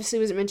there, obviously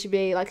was it meant to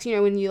be, like, you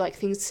know, when you like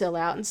things sell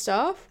out and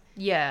stuff.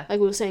 Yeah. Like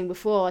we were saying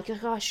before, like,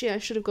 oh shit, I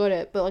should have got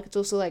it. But like it's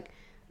also like,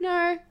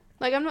 no,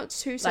 like I'm not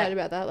too sad like,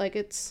 about that. Like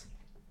it's...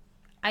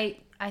 I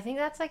think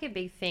that's like a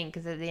big thing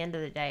because at the end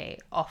of the day,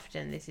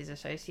 often this is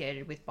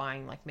associated with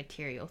buying like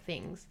material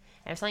things.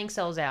 And if something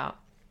sells out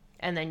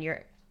and then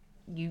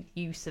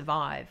you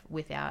survive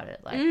without it,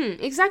 like...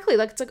 exactly.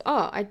 Like it's like,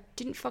 oh, I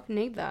didn't fucking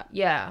need that.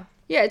 Yeah.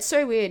 Yeah, it's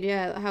so weird,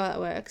 yeah, how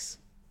that works.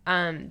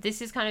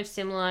 This is kind of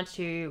similar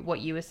to what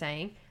you were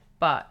saying,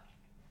 but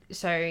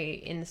so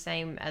in the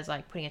same as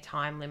like putting a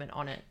time limit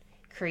on it,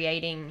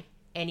 creating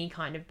any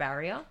kind of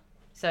barrier.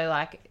 So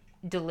like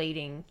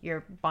deleting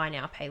your buy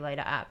now, pay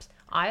later apps.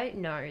 I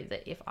know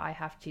that if I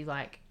have to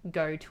like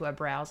go to a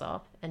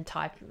browser and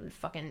type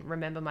fucking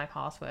remember my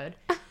password,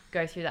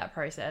 go through that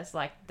process,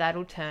 like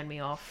that'll turn me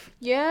off.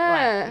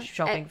 Yeah. Like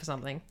shopping for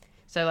something.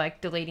 So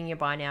like deleting your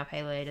buy now,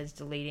 pay laters,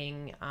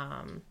 deleting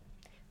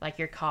like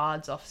your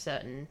cards off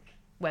certain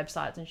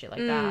websites and shit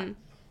like that.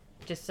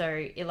 Just so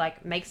it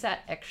like makes that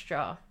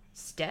extra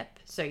step,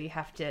 so you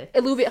have to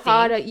a little bit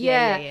harder.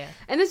 Yeah.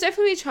 And there's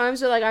definitely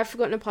times where like I've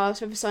forgotten a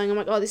password for something. I'm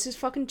like, oh, this is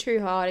fucking too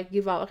hard. I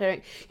give up. Like I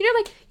don't,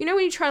 you know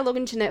when you try to log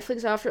into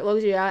Netflix after it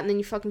logs you out and then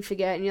you fucking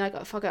forget and you're like,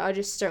 oh, fuck it, I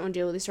just don't want to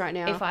deal with this right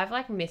now. If I've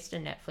like missed a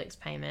Netflix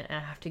payment and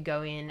I have to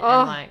go in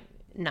and like,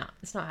 nah,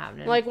 it's not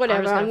happening. Like whatever,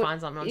 I'm just gonna find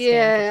something on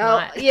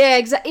Stan for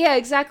tonight. Yeah,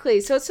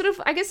 exactly. So it's sort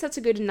of, I guess that's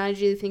a good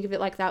analogy to think of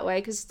it like that way,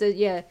 because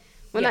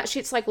when that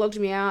shit's like logged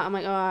me out, I'm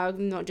like, oh,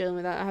 I'm not dealing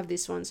with that. I have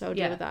this one, so I'll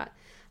deal with that.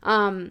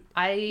 I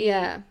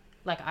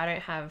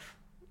don't have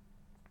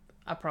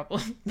a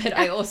problem, but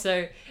I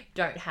also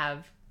don't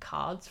have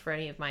cards for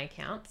any of my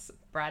accounts.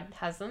 Brad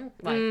has them,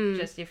 like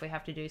just if we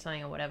have to do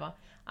something or whatever.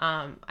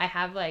 I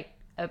have like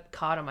a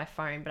card on my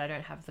phone, but I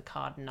don't have the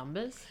card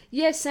numbers.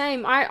 Yeah,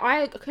 same.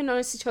 I can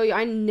honestly tell you,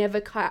 I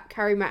never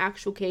carry my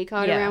actual key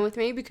card around with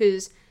me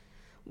because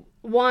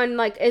one,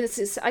 like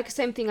it's like the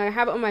same thing. I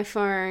have it on my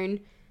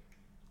phone,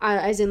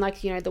 as in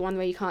like, you know, the one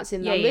where you can't see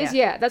the numbers.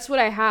 Yeah, that's what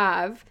I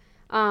have.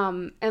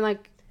 And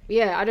like,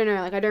 yeah, I don't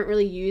know, like I don't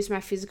really use my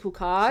physical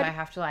card. So I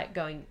have to like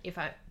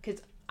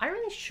because I don't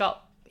really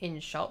shop in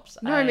shops.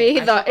 No, me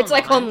either. It's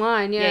like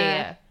online,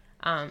 Yeah.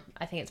 I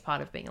think it's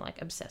part of being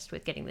like obsessed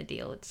with getting the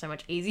deal. It's so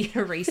much easier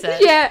to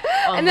research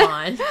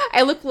online.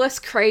 I look less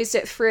crazed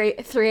at 3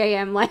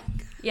 a.m. like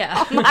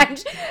online.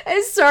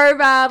 It's so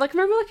bad. Like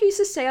remember, like I used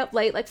to stay up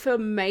late like for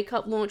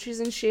makeup launches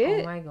and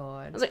shit. Oh my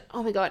god. I was like,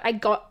 oh my god, I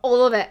got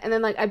all of it, and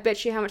then like I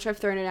bet you how much I've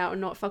thrown it out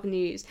and not fucking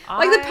used.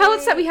 Like the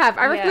palettes that we have,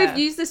 I reckon we've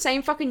used the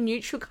same fucking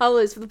neutral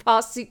colors for the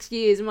past 6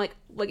 years. I'm like,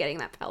 we're getting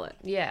that palette.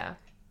 Yeah.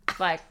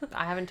 Like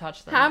I haven't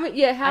touched them. How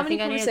many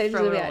conversations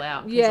have we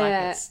had?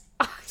 Yeah. Like,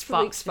 it's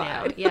probably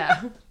expired.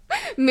 Yeah.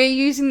 Me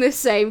using the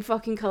same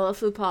fucking color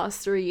for the past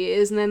 3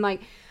 years, and then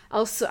like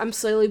I'm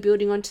slowly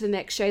building onto the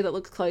next shade that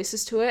looks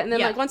closest to it, and then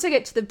like once I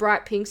get to the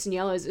bright pinks and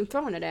yellows, I'm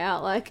throwing it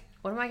out. Like,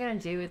 what am I gonna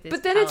do with this?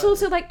 But then palette? it's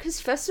also like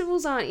because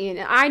festivals aren't in.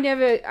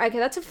 Okay,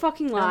 that's a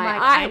fucking lie.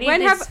 I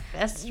need this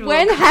festival.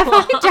 When have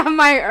I done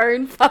my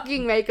own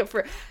fucking makeup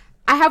for?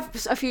 I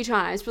have a few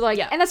times, but like,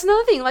 and that's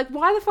another thing. Like,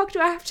 why the fuck do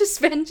I have to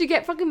spend to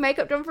get fucking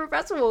makeup done for a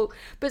festival?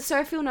 But so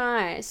I feel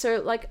nice.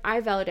 So like, I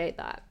validate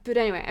that. But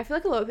anyway, I feel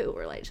like a lot of people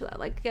relate to that.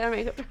 Like, get our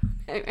makeup done.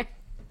 Anyway.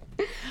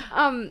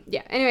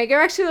 Anyway, go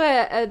back to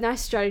a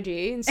nice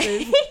strategy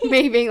instead of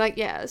me being like,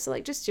 so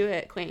like, just do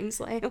it,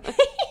 Queens. Like,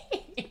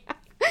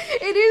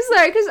 it is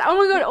though, because oh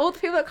my god, all the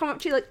people that come up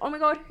to you like, oh my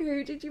god,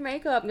 who did you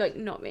make up? You're like,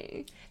 not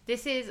me.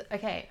 This is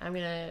okay. I'm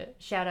gonna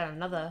shout out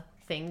another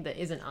thing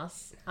that isn't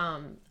us.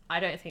 I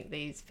don't think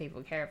these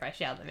people care if I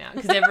shout them out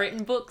because they've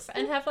written books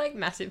and have like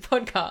massive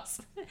podcasts.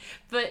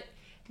 But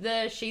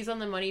the She's on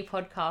the Money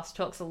podcast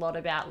talks a lot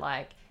about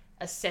like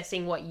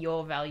assessing what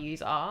your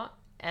values are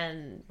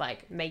and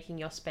like making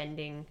your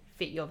spending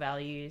fit your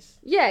values.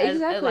 Yeah,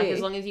 exactly. Like as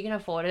long as you can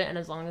afford it and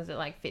as long as it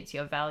like fits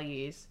your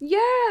values. Yeah,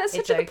 that's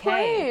such a good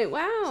point.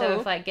 Wow. So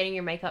if like getting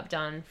your makeup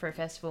done for a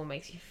festival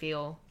makes you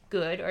feel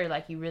good, or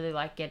like you really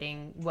like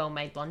getting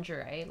well-made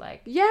lingerie,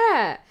 like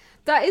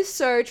that is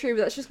so true,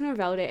 but that's just gonna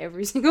validate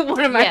every single one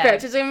of my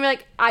purchases. I'm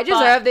like, I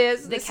deserve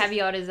this. The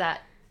caveat is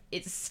that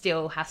it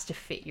still has to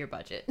fit your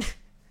budget.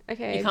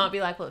 Okay, you can't be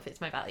like, well, it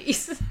fits my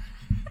values.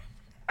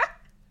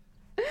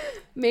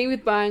 Me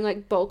with buying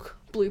like bulk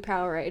blue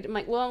Powerade, I'm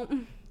like, well,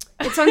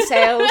 it's on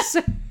sale.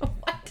 So.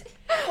 What?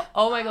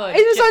 Oh my god.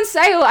 It was on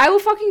sale. I will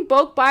fucking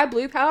bulk buy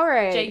blue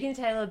Powerade. Jake and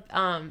Taylor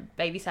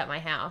babysat my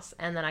house,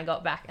 and then I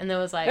got back, and there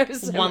was like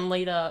 1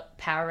 liter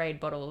Powerade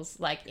bottles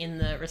like in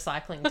the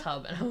recycling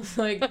tub, and I was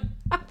like,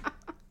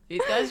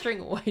 these guys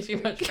drink way too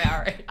much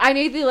Powerade. I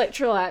need the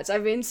electrolytes.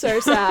 I've been so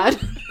sad.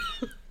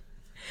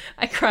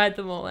 I cried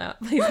them all out.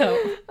 Please help.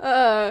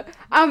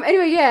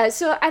 Anyway, yeah.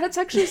 So that's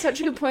actually such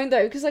a good point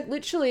though, because like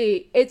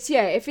literally, it's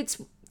if it's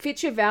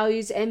fits your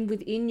values and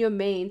within your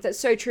means. That's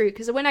so true.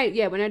 Because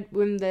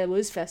when there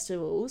was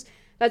festivals,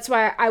 that's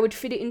why I would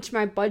fit it into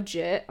my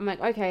budget. I'm like,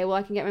 okay, well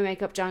I can get my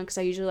makeup done because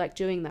I usually like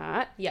doing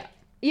that. Yeah.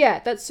 Yeah,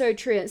 that's so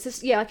true. It's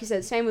just like you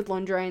said, same with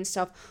lingerie and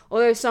stuff.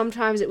 Although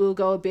sometimes it will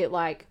go a bit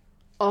like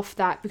off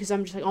that because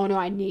I'm just like, oh no,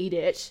 I need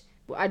it.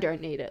 Well, I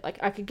don't need it. Like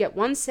I could get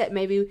one set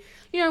maybe.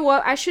 You know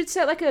what? I should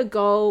set like a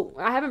goal.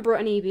 I haven't brought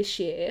any this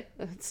year.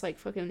 It's like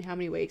fucking how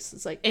many weeks?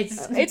 It's like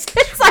it's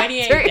 28 like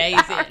days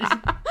in.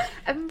 I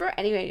haven't brought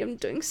anyway. I'm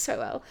doing so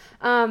well.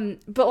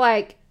 But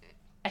like.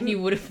 And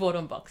you would have bought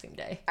on Boxing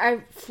Day.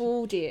 I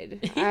full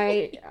did.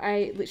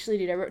 I literally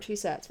did. I brought 2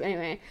 sets. But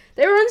anyway,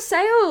 they were on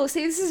sale.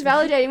 See, this is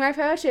validating my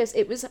purchase.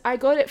 I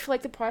got it for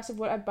like the price of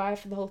what I'd buy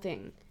for the whole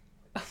thing.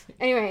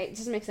 Anyway, it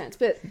doesn't make sense.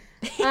 But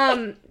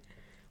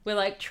we're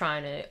like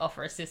trying to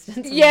offer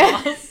assistance.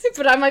 Yeah,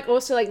 but I'm like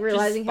also like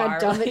realizing how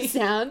dumb it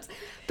sounds.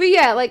 But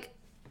yeah, like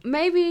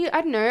maybe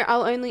I don't know.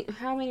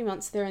 How many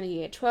months are there in a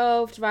year?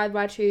 12 divided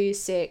by 2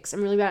 is 6.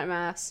 I'm really bad at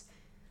maths.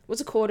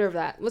 What's a quarter of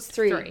that? What's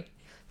 3? 3.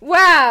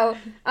 Wow.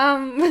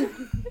 3,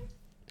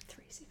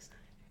 6,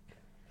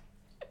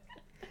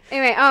 9.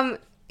 Anyway,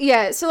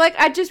 yeah. So like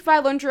I just buy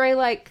lingerie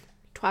like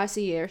twice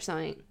a year or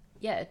something.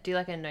 Yeah, do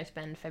like a no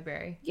spend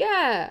February.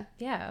 Yeah.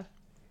 Yeah.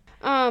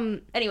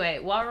 Anyway,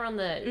 while we're on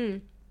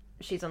the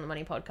She's on the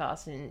Money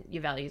podcast and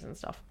your values and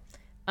stuff,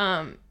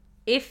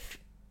 if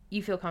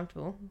you feel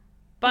comfortable,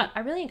 but I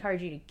really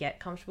encourage you to get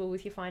comfortable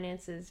with your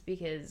finances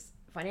because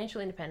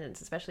financial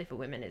independence, especially for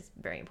women, is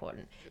very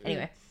important.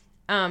 Anyway,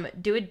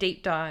 do a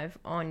deep dive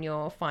on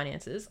your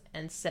finances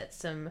and set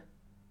some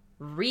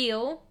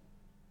real,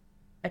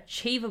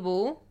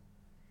 achievable,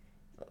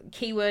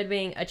 keyword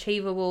being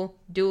achievable,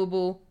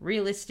 doable,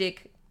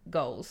 realistic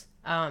goals.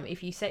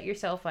 If you set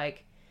yourself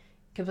like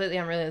completely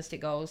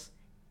unrealistic goals,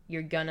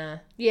 you're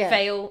gonna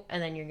fail,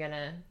 and then you're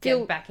gonna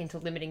get back into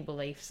limiting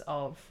beliefs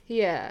of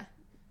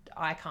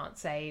I can't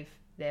save,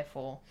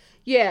 therefore.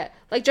 Yeah,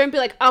 like don't be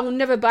like, I will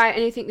never buy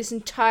anything this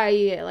entire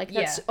year. Like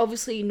that's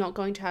obviously not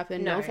going to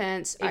happen. No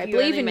offense. I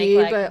believe in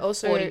you, like but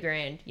also 40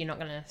 grand, you're not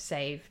gonna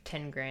save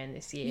 10 grand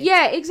this year.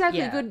 Yeah, exactly.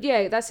 Yeah. Good.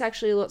 Yeah, that's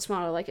actually a lot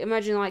smarter. Like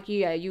imagine like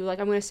you were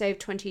like, I'm gonna save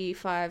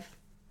 25.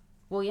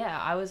 Well, yeah,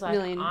 I was like,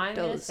 I'm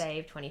gonna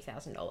save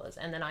 $20,000,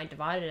 and then I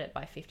divided it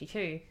by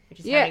 52, which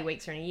is how many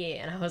weeks are in a year,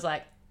 and I was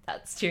like,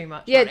 that's too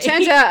much. Yeah, money. It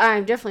turns out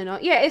I'm definitely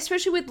not. Yeah,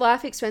 especially with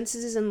life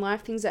expenses and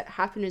life things that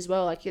happen as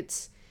well. Like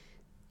it's.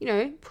 You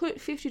know, put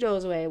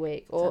 $50 away a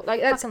week, or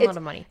like that's a lot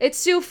of money. It's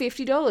still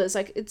 $50.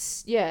 Like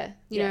it's you know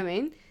what I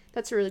mean.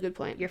 That's a really good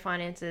point. Your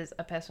finances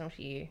are personal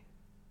to you.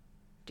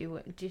 Do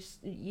it.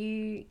 Just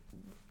you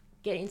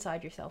get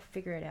inside yourself,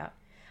 figure it out.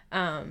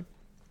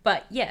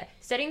 But yeah,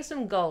 setting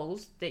some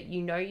goals that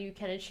you know you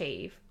can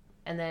achieve,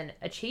 and then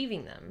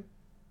achieving them.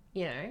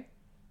 You know,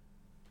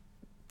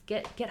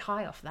 get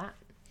high off that.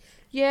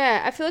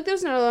 Yeah, I feel like there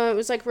was another one. It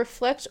was like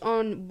reflect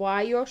on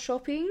why you're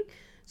shopping.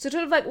 So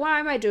sort of like, why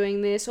am I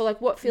doing this? Or like,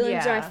 what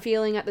feelings am I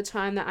feeling at the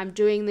time that I'm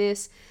doing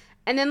this?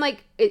 And then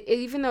like,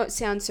 even though it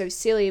sounds so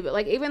silly, but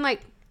like, even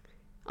like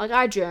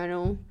I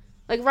journal,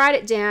 like write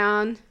it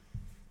down.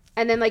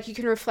 And then like, you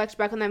can reflect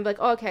back on that and be like,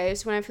 oh, okay,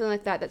 so when I'm feeling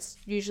like that, that's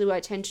usually what I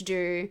tend to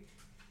do.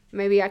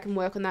 Maybe I can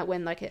work on that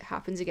when like it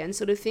happens again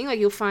sort of thing. Like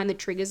you'll find the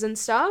triggers and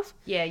stuff.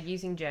 Yeah,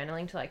 using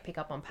journaling to like pick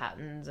up on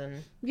patterns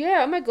and...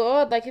 Yeah, oh my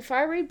God. Like if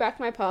I read back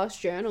my past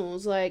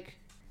journals, like...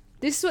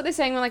 This is what they're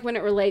saying when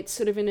it relates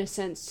sort of in a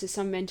sense to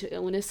some mental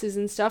illnesses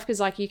and stuff, because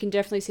like you can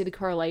definitely see the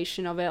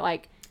correlation of it.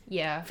 Like,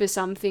 for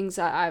some things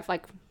that I've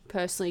like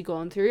personally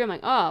gone through, I'm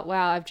like, oh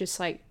wow, I've just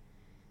like,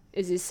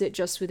 is this it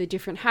just with a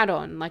different hat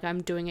on? Like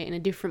I'm doing it in a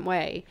different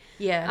way.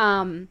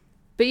 Yeah.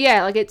 But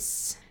yeah, like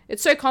it's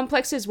so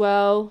complex as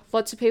well.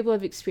 Lots of people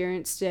have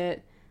experienced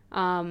it.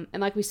 And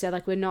like we said,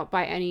 like we're not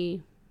by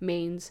any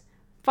means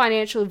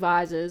financial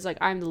advisors. Like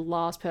I'm the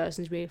last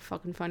person to be a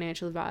fucking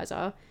financial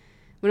advisor.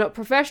 We're not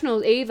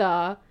professionals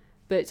either,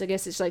 but I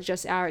guess it's like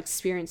just our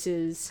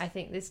experiences. I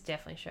think this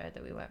definitely showed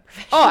that we weren't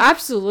professionals. Oh,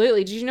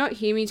 absolutely. Did you not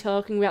hear me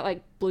talking about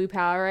like blue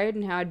Powerade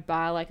and how I'd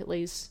buy like at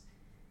least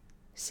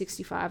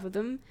 65 of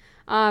them?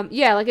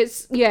 Yeah, like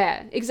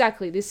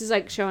exactly. This is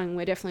like showing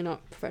we're definitely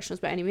not professionals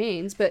by any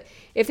means, but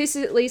if this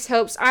at least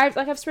helps,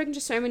 I've spoken to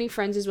so many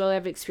friends as well that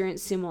have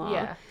experienced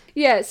similar.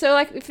 Yeah, so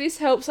like if this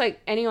helps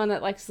like anyone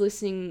that likes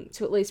listening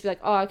to at least be like,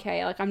 oh,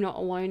 okay, like I'm not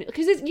alone,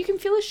 because you can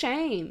feel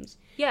ashamed.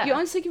 Yeah. You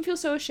honestly can feel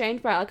so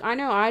ashamed by it. Like, I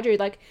know I do.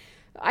 Like,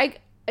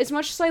 as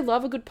much as I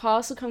love a good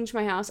parcel coming to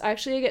my house, I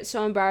actually get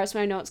so embarrassed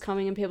when I know it's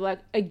coming and people are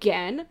like,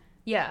 again?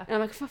 Yeah. And I'm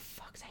like, for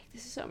fuck's sake,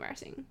 this is so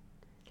embarrassing.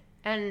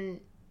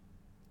 And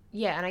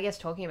Yeah, and I guess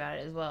talking about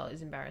it as well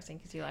is embarrassing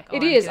because you're like, oh,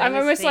 It is. I'm I'm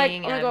doing this almost like,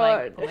 thing oh my and I've,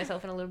 like, God. put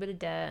myself in a little bit of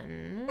debt.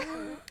 And...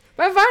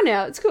 But I'm fine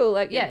now. It's cool.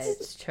 Like, yeah,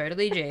 it's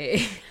totally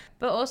G.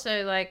 But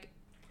also, like,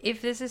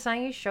 if this is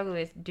something you struggle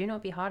with, do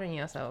not be hard on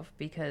yourself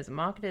because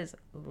marketers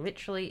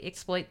literally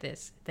exploit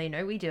this. They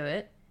know we do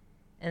it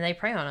and they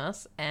prey on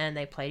us and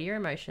they play to your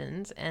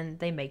emotions and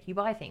they make you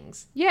buy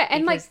things. yeah,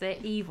 and Because like,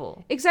 they're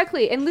evil.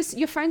 exactly. And listen,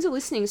 your friends are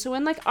listening. So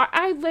when like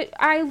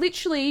I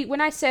literally,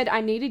 when I said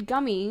I needed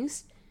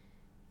gummies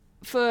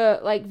for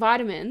like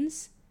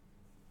vitamins,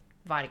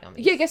 Vitagummies.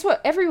 yeah, guess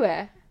what?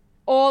 Everywhere.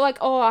 Or like,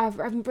 oh, I've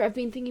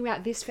been thinking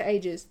about this for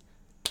ages.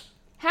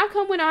 How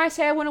come when I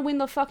say I want to win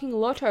the fucking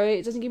lotto,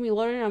 it doesn't give me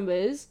lotto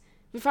numbers?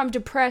 If I'm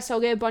depressed, I'll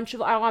get a bunch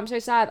of, oh, I'm so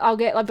sad, I'll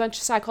get a bunch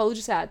of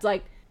psychologist ads.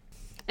 Like,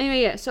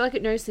 anyway, yeah, so like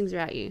it knows things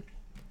about you.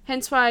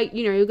 Hence why,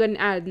 you know, you'll get an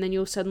ad and then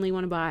you'll suddenly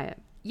want to buy it.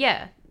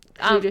 Yeah.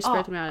 We've just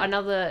spoken about it.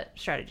 Another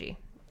strategy.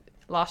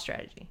 Last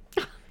strategy.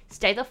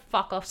 Stay the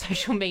fuck off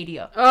social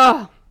media.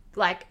 Oh,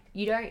 Like,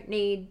 you don't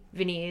need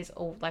veneers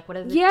or like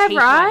whatever Yeah, teeth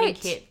whitening right.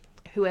 kit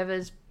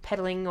whoever's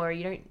peddling, or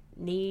you don't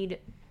need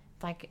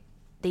like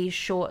these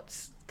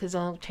shorts because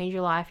they'll change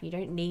your life. You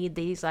don't need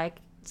these like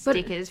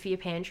stickers for your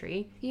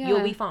pantry. Yeah.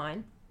 You'll be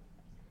fine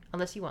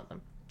unless you want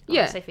them.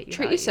 yeah, Unless they fit your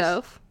treat values.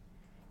 yourself.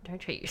 Don't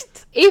treat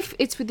yourself. If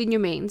it's within your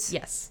means.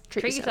 Yes,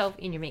 Treat treat yourself. yourself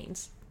in your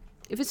means.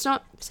 If it's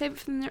not, save it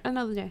for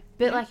another day.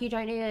 But like, you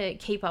don't need to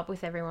keep up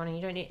with everyone, and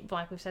you don't need,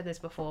 like we've said this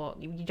before,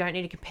 you don't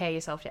need to compare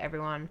yourself to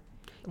everyone.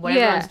 What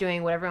Yeah. everyone's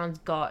doing, what everyone's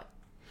got.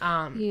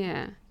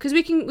 Yeah, because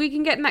we can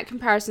get in that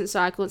comparison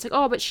cycle. It's like,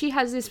 oh, but she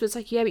has this, but it's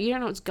like, yeah, but you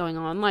don't know what's going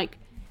on. Like,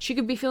 she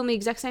could be feeling the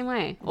exact same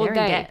way all They're in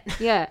day.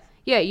 debt.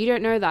 Yeah, you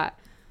don't know that.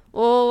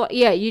 Or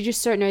yeah, you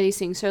just don't know these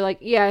things. So like,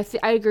 yeah,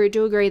 I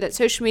do agree that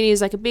social media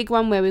is like a big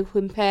one where we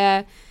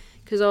compare.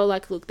 Because oh,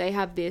 like, look, they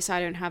have this, I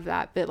don't have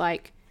that. But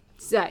like,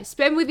 so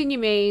spend within your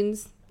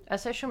means. A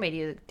social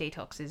media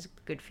detox is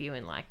good for you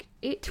in like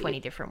 20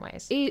 different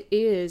ways. It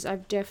is.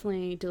 I've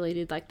definitely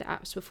deleted like the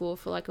apps before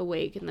for like a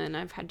week, and then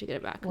I've had to get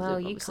it back. 'cause Well,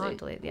 of, you obviously, can't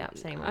delete the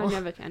apps anymore. I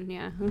never can.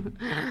 Yeah.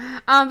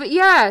 But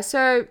yeah,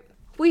 so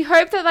we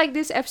hope that like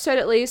this episode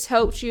at least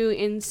helped you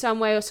in some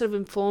way or sort of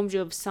informed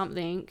you of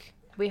something.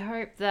 We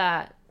hope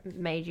that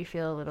made you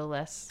feel a little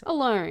less.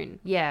 Alone.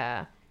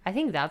 Yeah. I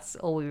think that's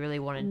all we really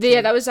wanted to.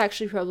 Yeah, that was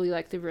actually probably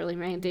like the really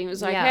main thing. It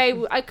was like, Yeah. hey,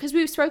 because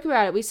we spoke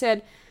about it. We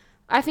said,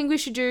 I think we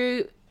should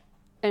do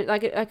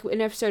like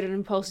an episode on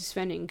impulsive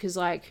spending because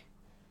like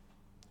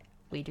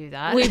we do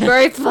that. we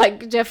both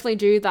like definitely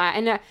do that.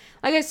 And like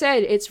I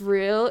said, it's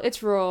real,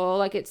 it's raw.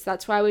 Like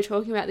that's why we're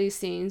talking about these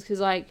things because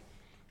like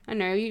I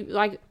know you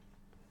like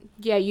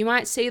yeah, you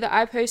might see that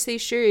I post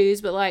these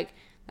shoes, but like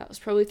that was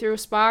probably through a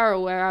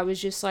spiral where I was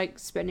just like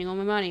spending all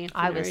my money.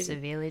 I was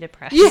severely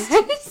depressed.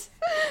 Yes.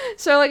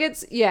 So like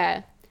it's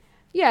yeah,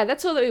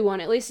 that's all that we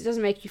want. At least it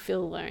doesn't make you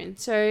feel alone.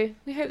 So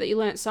we hope that you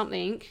learnt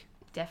something.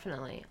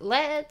 Definitely.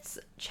 Let's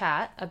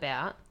chat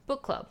about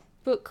book club.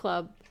 Book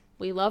club.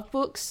 We love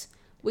books.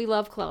 We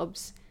love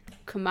clubs.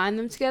 Combine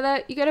them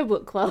together, you get a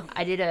book club.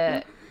 I did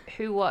a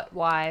who, what,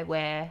 why,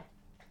 where,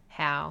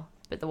 how,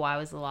 but the why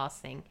was the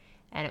last thing.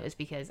 And it was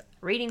because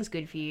reading's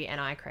good for you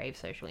and I crave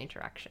social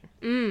interaction.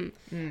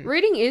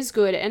 Reading is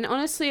good. And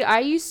honestly, I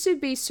used to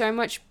be so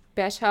much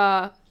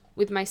better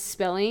with my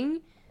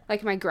spelling,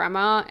 like my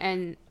grammar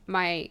and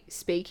my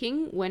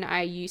speaking when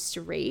I used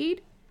to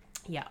read.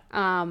 Yeah.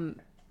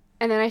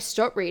 And then I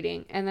stopped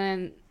reading. And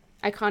then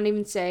I can't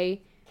even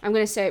say, I'm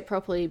going to say it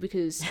properly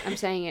because I'm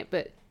saying it,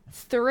 but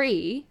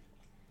 3,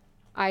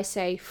 I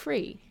say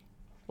free.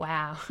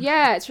 Wow.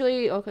 Yeah, it's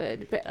really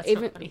awkward. But That's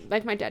even not funny.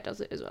 like my dad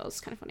does it as well. It's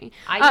kind of funny.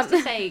 I used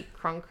to say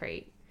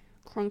concrete.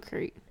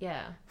 Concrete.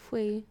 Yeah.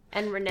 Free.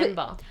 And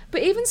remember.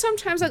 But even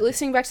sometimes, like,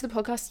 listening back to the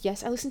podcast,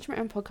 yes, I listen to my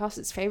own podcast.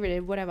 It's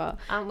favorited, whatever.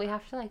 We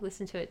have to like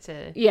listen to it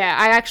to. Yeah,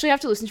 I actually have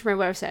to listen to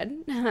what I've said.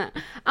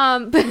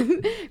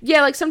 But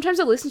yeah, like, sometimes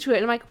I listen to it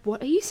and I'm like,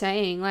 what are you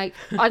saying? Like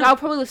I'll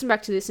probably listen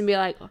back to this and be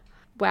like,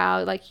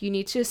 wow, like, you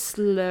need to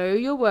slow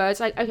your words.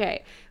 Like,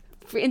 okay,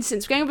 for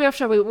instance, going a bit off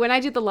topic, when I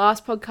did the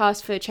last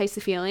podcast for Chase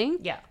the Feeling,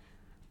 Yeah.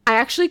 I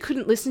actually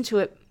couldn't listen to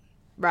it,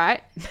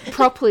 right,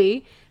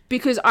 properly.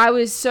 Because I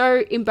was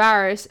so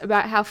embarrassed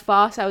about how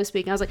fast I was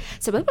speaking. I was like,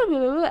 so blah, blah, blah,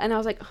 blah, and I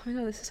was like, oh my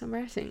God, this is so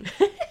embarrassing.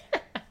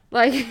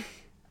 Like,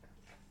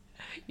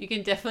 You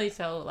can definitely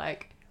tell,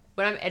 like,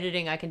 when I'm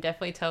editing, I can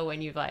definitely tell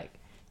when you've, like,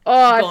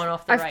 oh, gone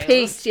off the I've rails.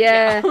 peaked,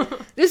 yeah. Yeah.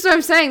 This is what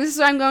I'm saying. This is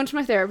why I'm going to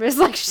my therapist.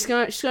 Like, she's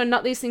gonna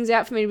nut these things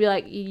out for me to be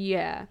like,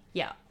 yeah,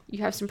 Yeah.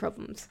 you have some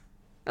problems.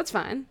 That's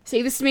fine.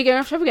 See, this is me going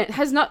off topic again. It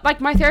has not,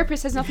 like, my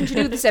therapist has nothing to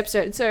do with this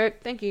episode, so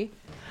thank you.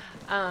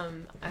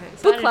 I'm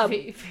excited Book club.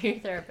 for your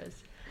therapist.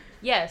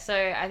 Yeah, so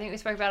I think we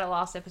spoke about it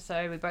last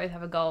episode. We both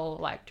have a goal,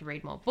 like, to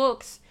read more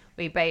books.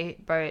 We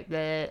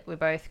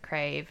both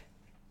crave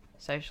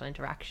social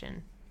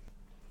interaction.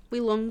 We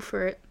long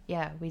for it.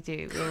 Yeah, we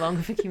do. We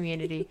long for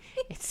community.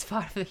 It's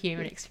part of the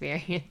human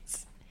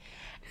experience.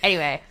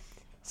 Anyway,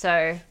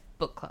 so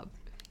book club.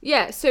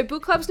 Yeah, so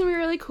book club's gonna be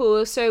really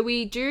cool. So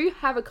we do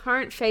have a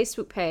current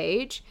Facebook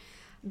page.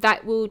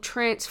 that will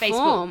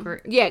transform.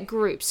 group. Yeah,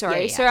 group.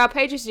 Sorry. Yeah. So our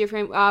page is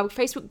different. Our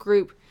Facebook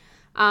group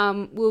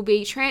will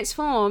be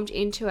transformed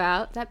into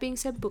our, that being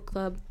said, book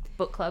club.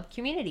 Book club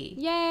community.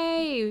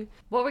 Yay!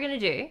 What we're going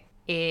to do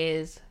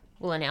is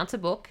we'll announce a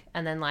book,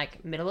 and then,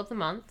 like, middle of the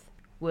month,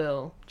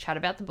 we'll chat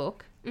about the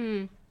book.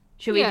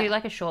 Should we Yeah. do,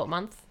 like, a short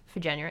month for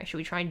January? Should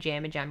we try and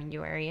jam a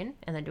January in,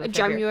 and then do a A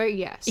February? January,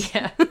 yes.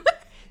 Yeah.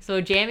 So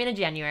we'll jam in a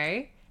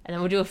January, and then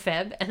we'll do a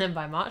Feb, and then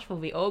by March we'll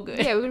be all good.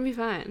 Yeah, we're gonna be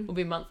fine. We'll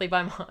be monthly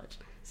by March.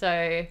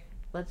 So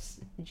let's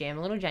jam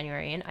a little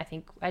January in. I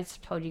think I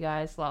told you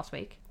guys last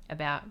week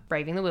about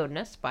Braving the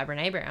Wilderness by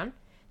Brene Brown.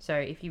 So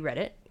if you read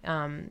it,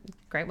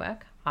 great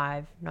work.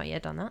 I've not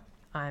yet done that.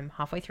 I'm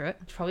halfway through it.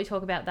 We'll probably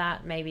talk about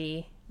that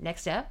maybe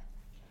next step.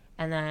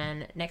 And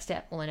then next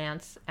step, we'll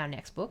announce our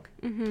next book.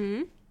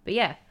 Mm-hmm. But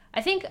yeah,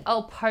 I think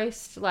I'll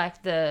post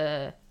like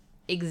the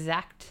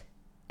exact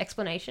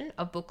explanation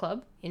of book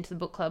club into the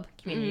book club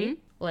community.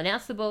 We'll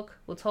announce the book.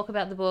 We'll talk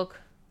about the book.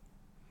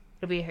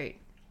 It'll be a hoot.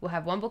 We'll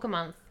have one book a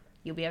month.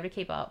 You'll be able to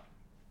keep up.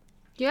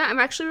 Yeah, I'm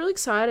actually really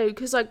excited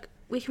because, like,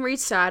 we can read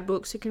sad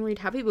books, we can read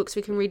happy books,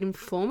 we can read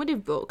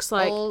informative books.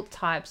 Like, all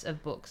types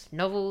of books.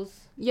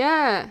 Novels.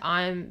 yeah,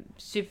 I'm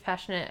super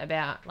passionate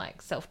about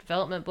like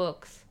self-development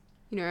books.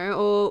 you know,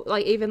 or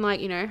like even like,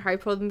 you know, Harry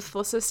Potter and the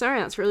Philosopher's Stone.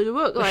 That's a really good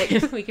book.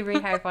 Like, We can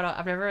read Harry Potter.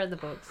 I've never read the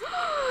books.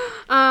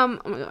 oh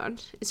my god,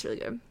 it's really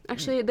good.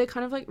 Actually, they're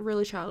kind of like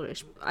really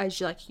childish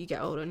as you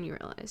get older and you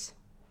realize.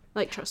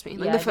 Like, trust me,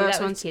 like Yeah, the I do that first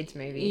with one's kids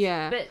movies.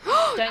 yeah. But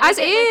don't As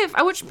they get, if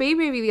I watched B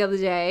movie the other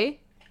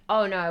day.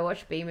 oh no, I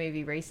watched B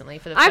movie recently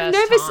for the I've first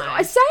never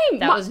time. same.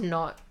 That was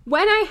not.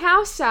 When I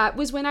house sat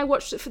was when I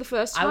watched it for the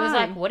first time. I was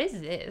like, what is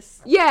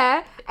this?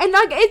 yeah, and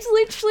like it's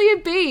literally a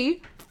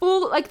bee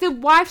full. Like the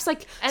wife's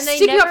like And they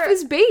sticking up never- for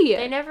this bee.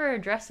 They never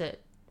address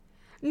it.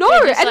 No, they're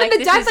and just then like, the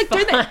 "This dad's is like,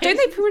 don't fine."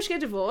 they pretty much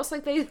get divorced?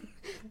 Like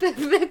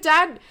the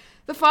dad,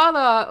 the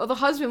father or the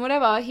husband,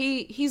 whatever,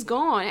 he's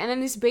gone, and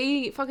then this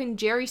bee, fucking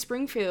Jerry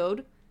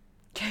Springfield.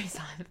 Jerry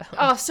Seinfeld.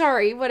 Oh,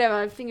 sorry, whatever.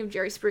 I'm thinking of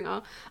Jerry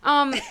Springer.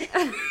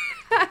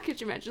 Could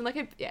you imagine?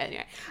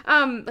 Anyway.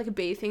 Like a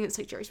bee thing that's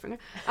like Jerry Springer.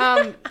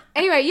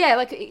 Anyway, yeah,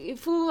 like it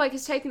full like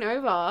has taken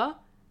over.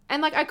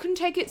 And like I couldn't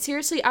take it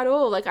seriously at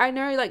all. Like I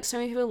know like so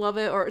many people love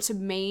it or it's a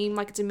meme,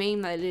 like it's a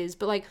meme that it is,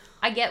 but like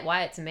I get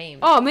why it's a meme.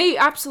 oh me,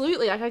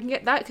 absolutely. Like I can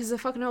get that because the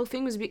fucking whole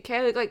thing was a bit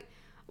chaotic. Like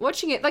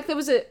watching it, like there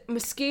was a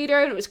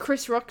mosquito and it was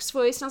Chris Rock's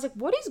voice and I was like,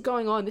 what is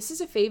going on? This is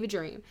a fever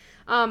dream.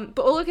 But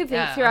all I could think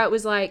Yeah. throughout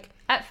was like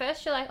At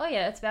first you're like, oh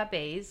yeah, it's about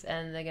bees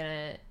and they're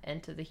gonna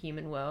enter the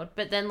human world.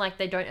 But then like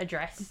they don't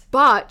address.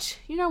 but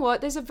you know what?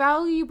 There's a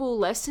valuable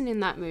lesson in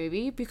that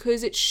movie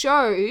because it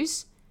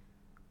shows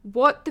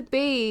what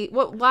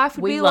life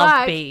would We be love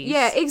like. bees.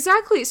 Yeah,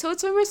 exactly. So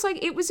it's almost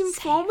like it was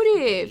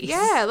informative. bees.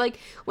 Yeah, like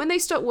when they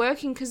stopped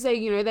working because they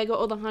got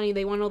all the honey,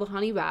 they want all the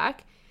honey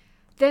back.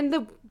 Then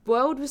the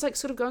world was like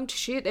sort of going to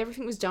shit.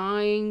 Everything was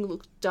dying,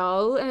 looked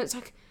dull, and it's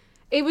like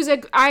it was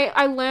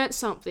I learnt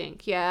something.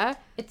 Yeah,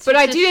 It's but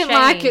I just a didn't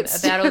like shame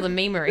it about all the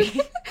memery.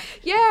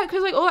 yeah,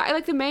 because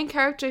like the main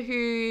character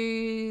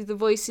who the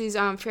voice is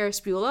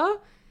Ferris Bueller,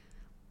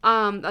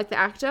 like the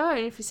actor. I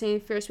don't know if you've seen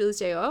Ferris Bueller's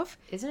Day Off.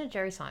 Isn't it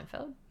Jerry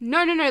Seinfeld?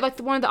 No, like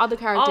one of the other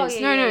characters.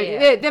 yeah, no,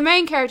 yeah. The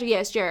main character,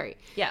 yes, Jerry.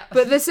 Yeah.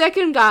 But the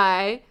second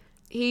guy,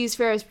 he's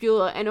Ferris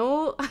Bueller, and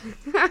all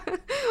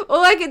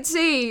I could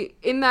see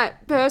in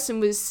that person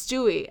was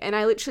Stewie, and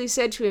I literally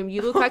said to him,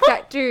 "You look like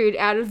that dude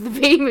out of the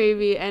B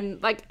movie,"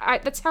 and like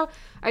that's how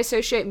I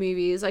associate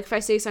movies. Like if I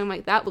see something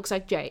like that, looks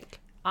like Jake.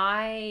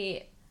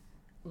 I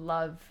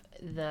love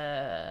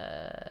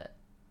the.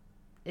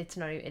 It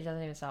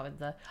doesn't even start with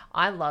the.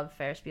 I love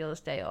Ferris Bueller's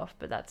Day Off,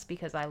 but that's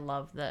because I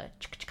love the.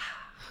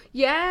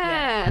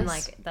 Yeah, And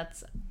like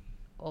that's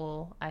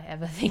all I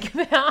ever think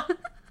about.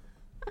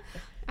 I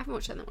haven't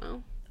watched that in a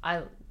while.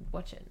 I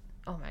watch it.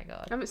 Oh my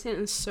god. I haven't seen it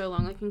in so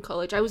long, like in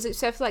college. I was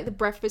obsessed with like The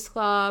Breakfast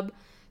Club,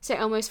 St.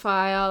 Elmo's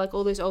Fire, like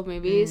all those old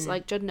movies.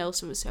 Like Judd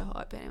Nelson was so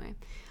hot, but anyway.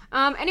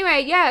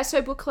 Anyway, yeah,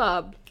 so book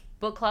club.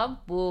 Book club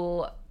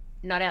will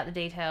nut out the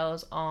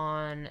details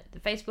on the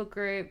Facebook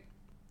group.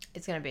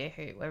 It's going to be a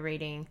hoot. We're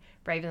reading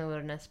Brave in the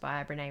Wilderness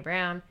by Brene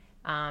Brown.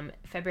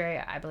 February,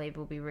 I believe,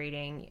 we'll be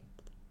reading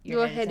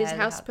Your Head is a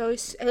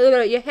Houseboat.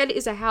 Your Head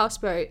is a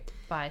Houseboat.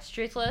 by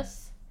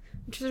Struthless.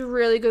 Which is a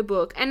really good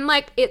book. And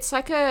like it's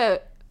like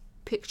a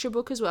picture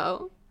book as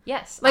well.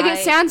 Yes. Like it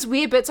sounds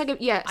weird, but it's like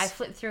yes. I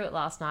flipped through it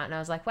last night and I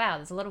was like, wow,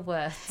 there's a lot of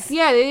words.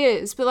 Yeah, it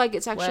is. But like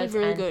it's actually Words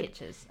really and good.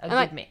 pictures. A And, good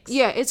like, mix.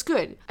 Yeah, it's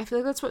good. I feel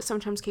like that's what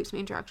sometimes keeps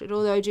me interacted,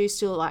 although I do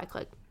still like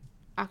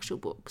actual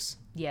books.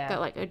 Yeah.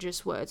 That like are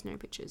just words, no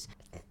pictures.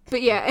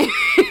 But yeah.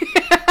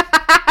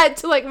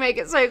 To like make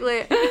it so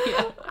clear.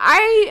 Yeah.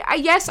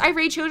 I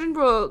read children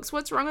books.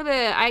 What's wrong with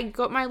it? I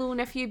got my little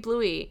nephew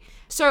Bluey.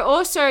 So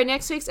also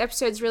next week's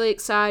episode is really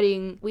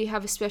exciting. We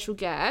have a special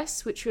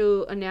guest, which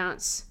we'll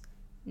announce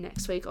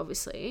next week,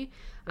 obviously.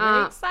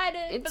 Really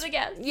excited for the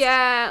guests.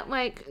 Yeah,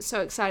 like,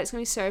 so excited. It's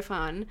going to be so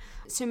fun.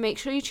 So make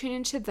sure you tune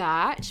into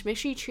that. Make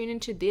sure you tune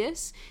into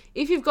this.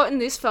 If you've gotten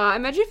this far,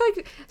 imagine if,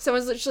 like,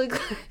 someone's literally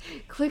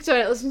clicked on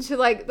it, listened to,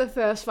 like, the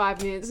first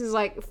 5 minutes and is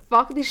like,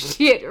 fuck this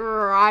shit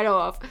right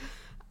off.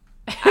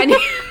 I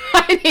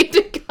need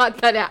to cut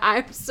that out.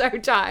 I'm so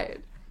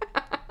tired.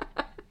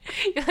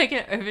 You're like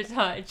an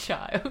overtired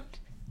child.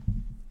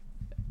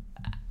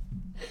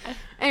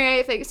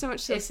 Anyway, thanks so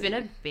much for listening.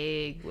 It's been a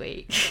big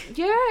week.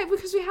 Yeah,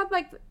 because we had,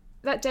 like,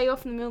 that day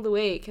off in the middle of the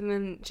week, and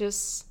then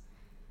just...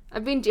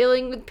 I've been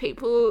dealing with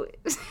people...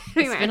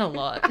 Anyway, it's been a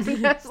lot.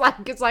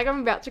 It's like I'm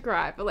about to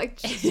cry, but, like,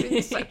 it's just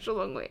been such a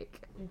long week.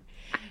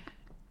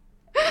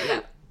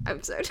 Yeah,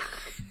 I'm so tired.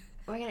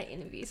 We're going to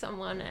interview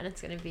someone, and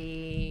it's going to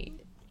be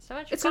so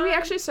much fun. It's going to be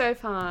actually so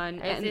fun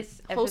and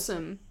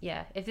wholesome.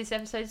 Yeah, if this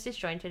episode's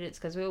disjointed, it's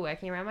because we were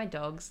working around my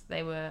dogs.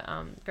 They were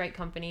great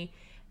company.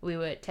 We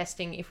were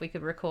testing if we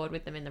could record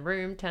with them in the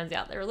room. Turns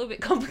out they're a little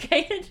bit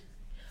complicated.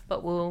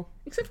 But we'll...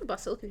 Except for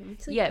Buster, look at him.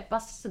 Yeah,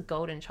 Buster's a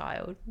golden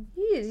child.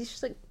 He is. He's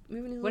just, like,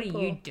 moving his What little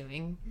are you paw.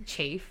 doing,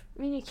 Chief?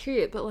 I mean, you're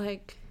cute, but,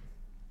 like...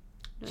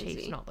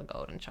 Chief's not the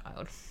golden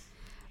child.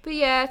 But,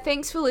 yeah,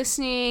 thanks for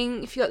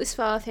listening. If you got this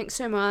far, thanks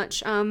so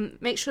much.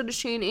 Make sure to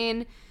tune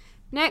in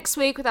next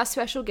week with our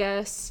special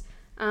guests.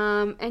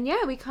 And,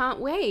 yeah, we can't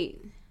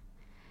wait.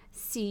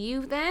 See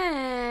you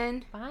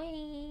then.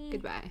 Bye.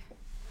 Goodbye.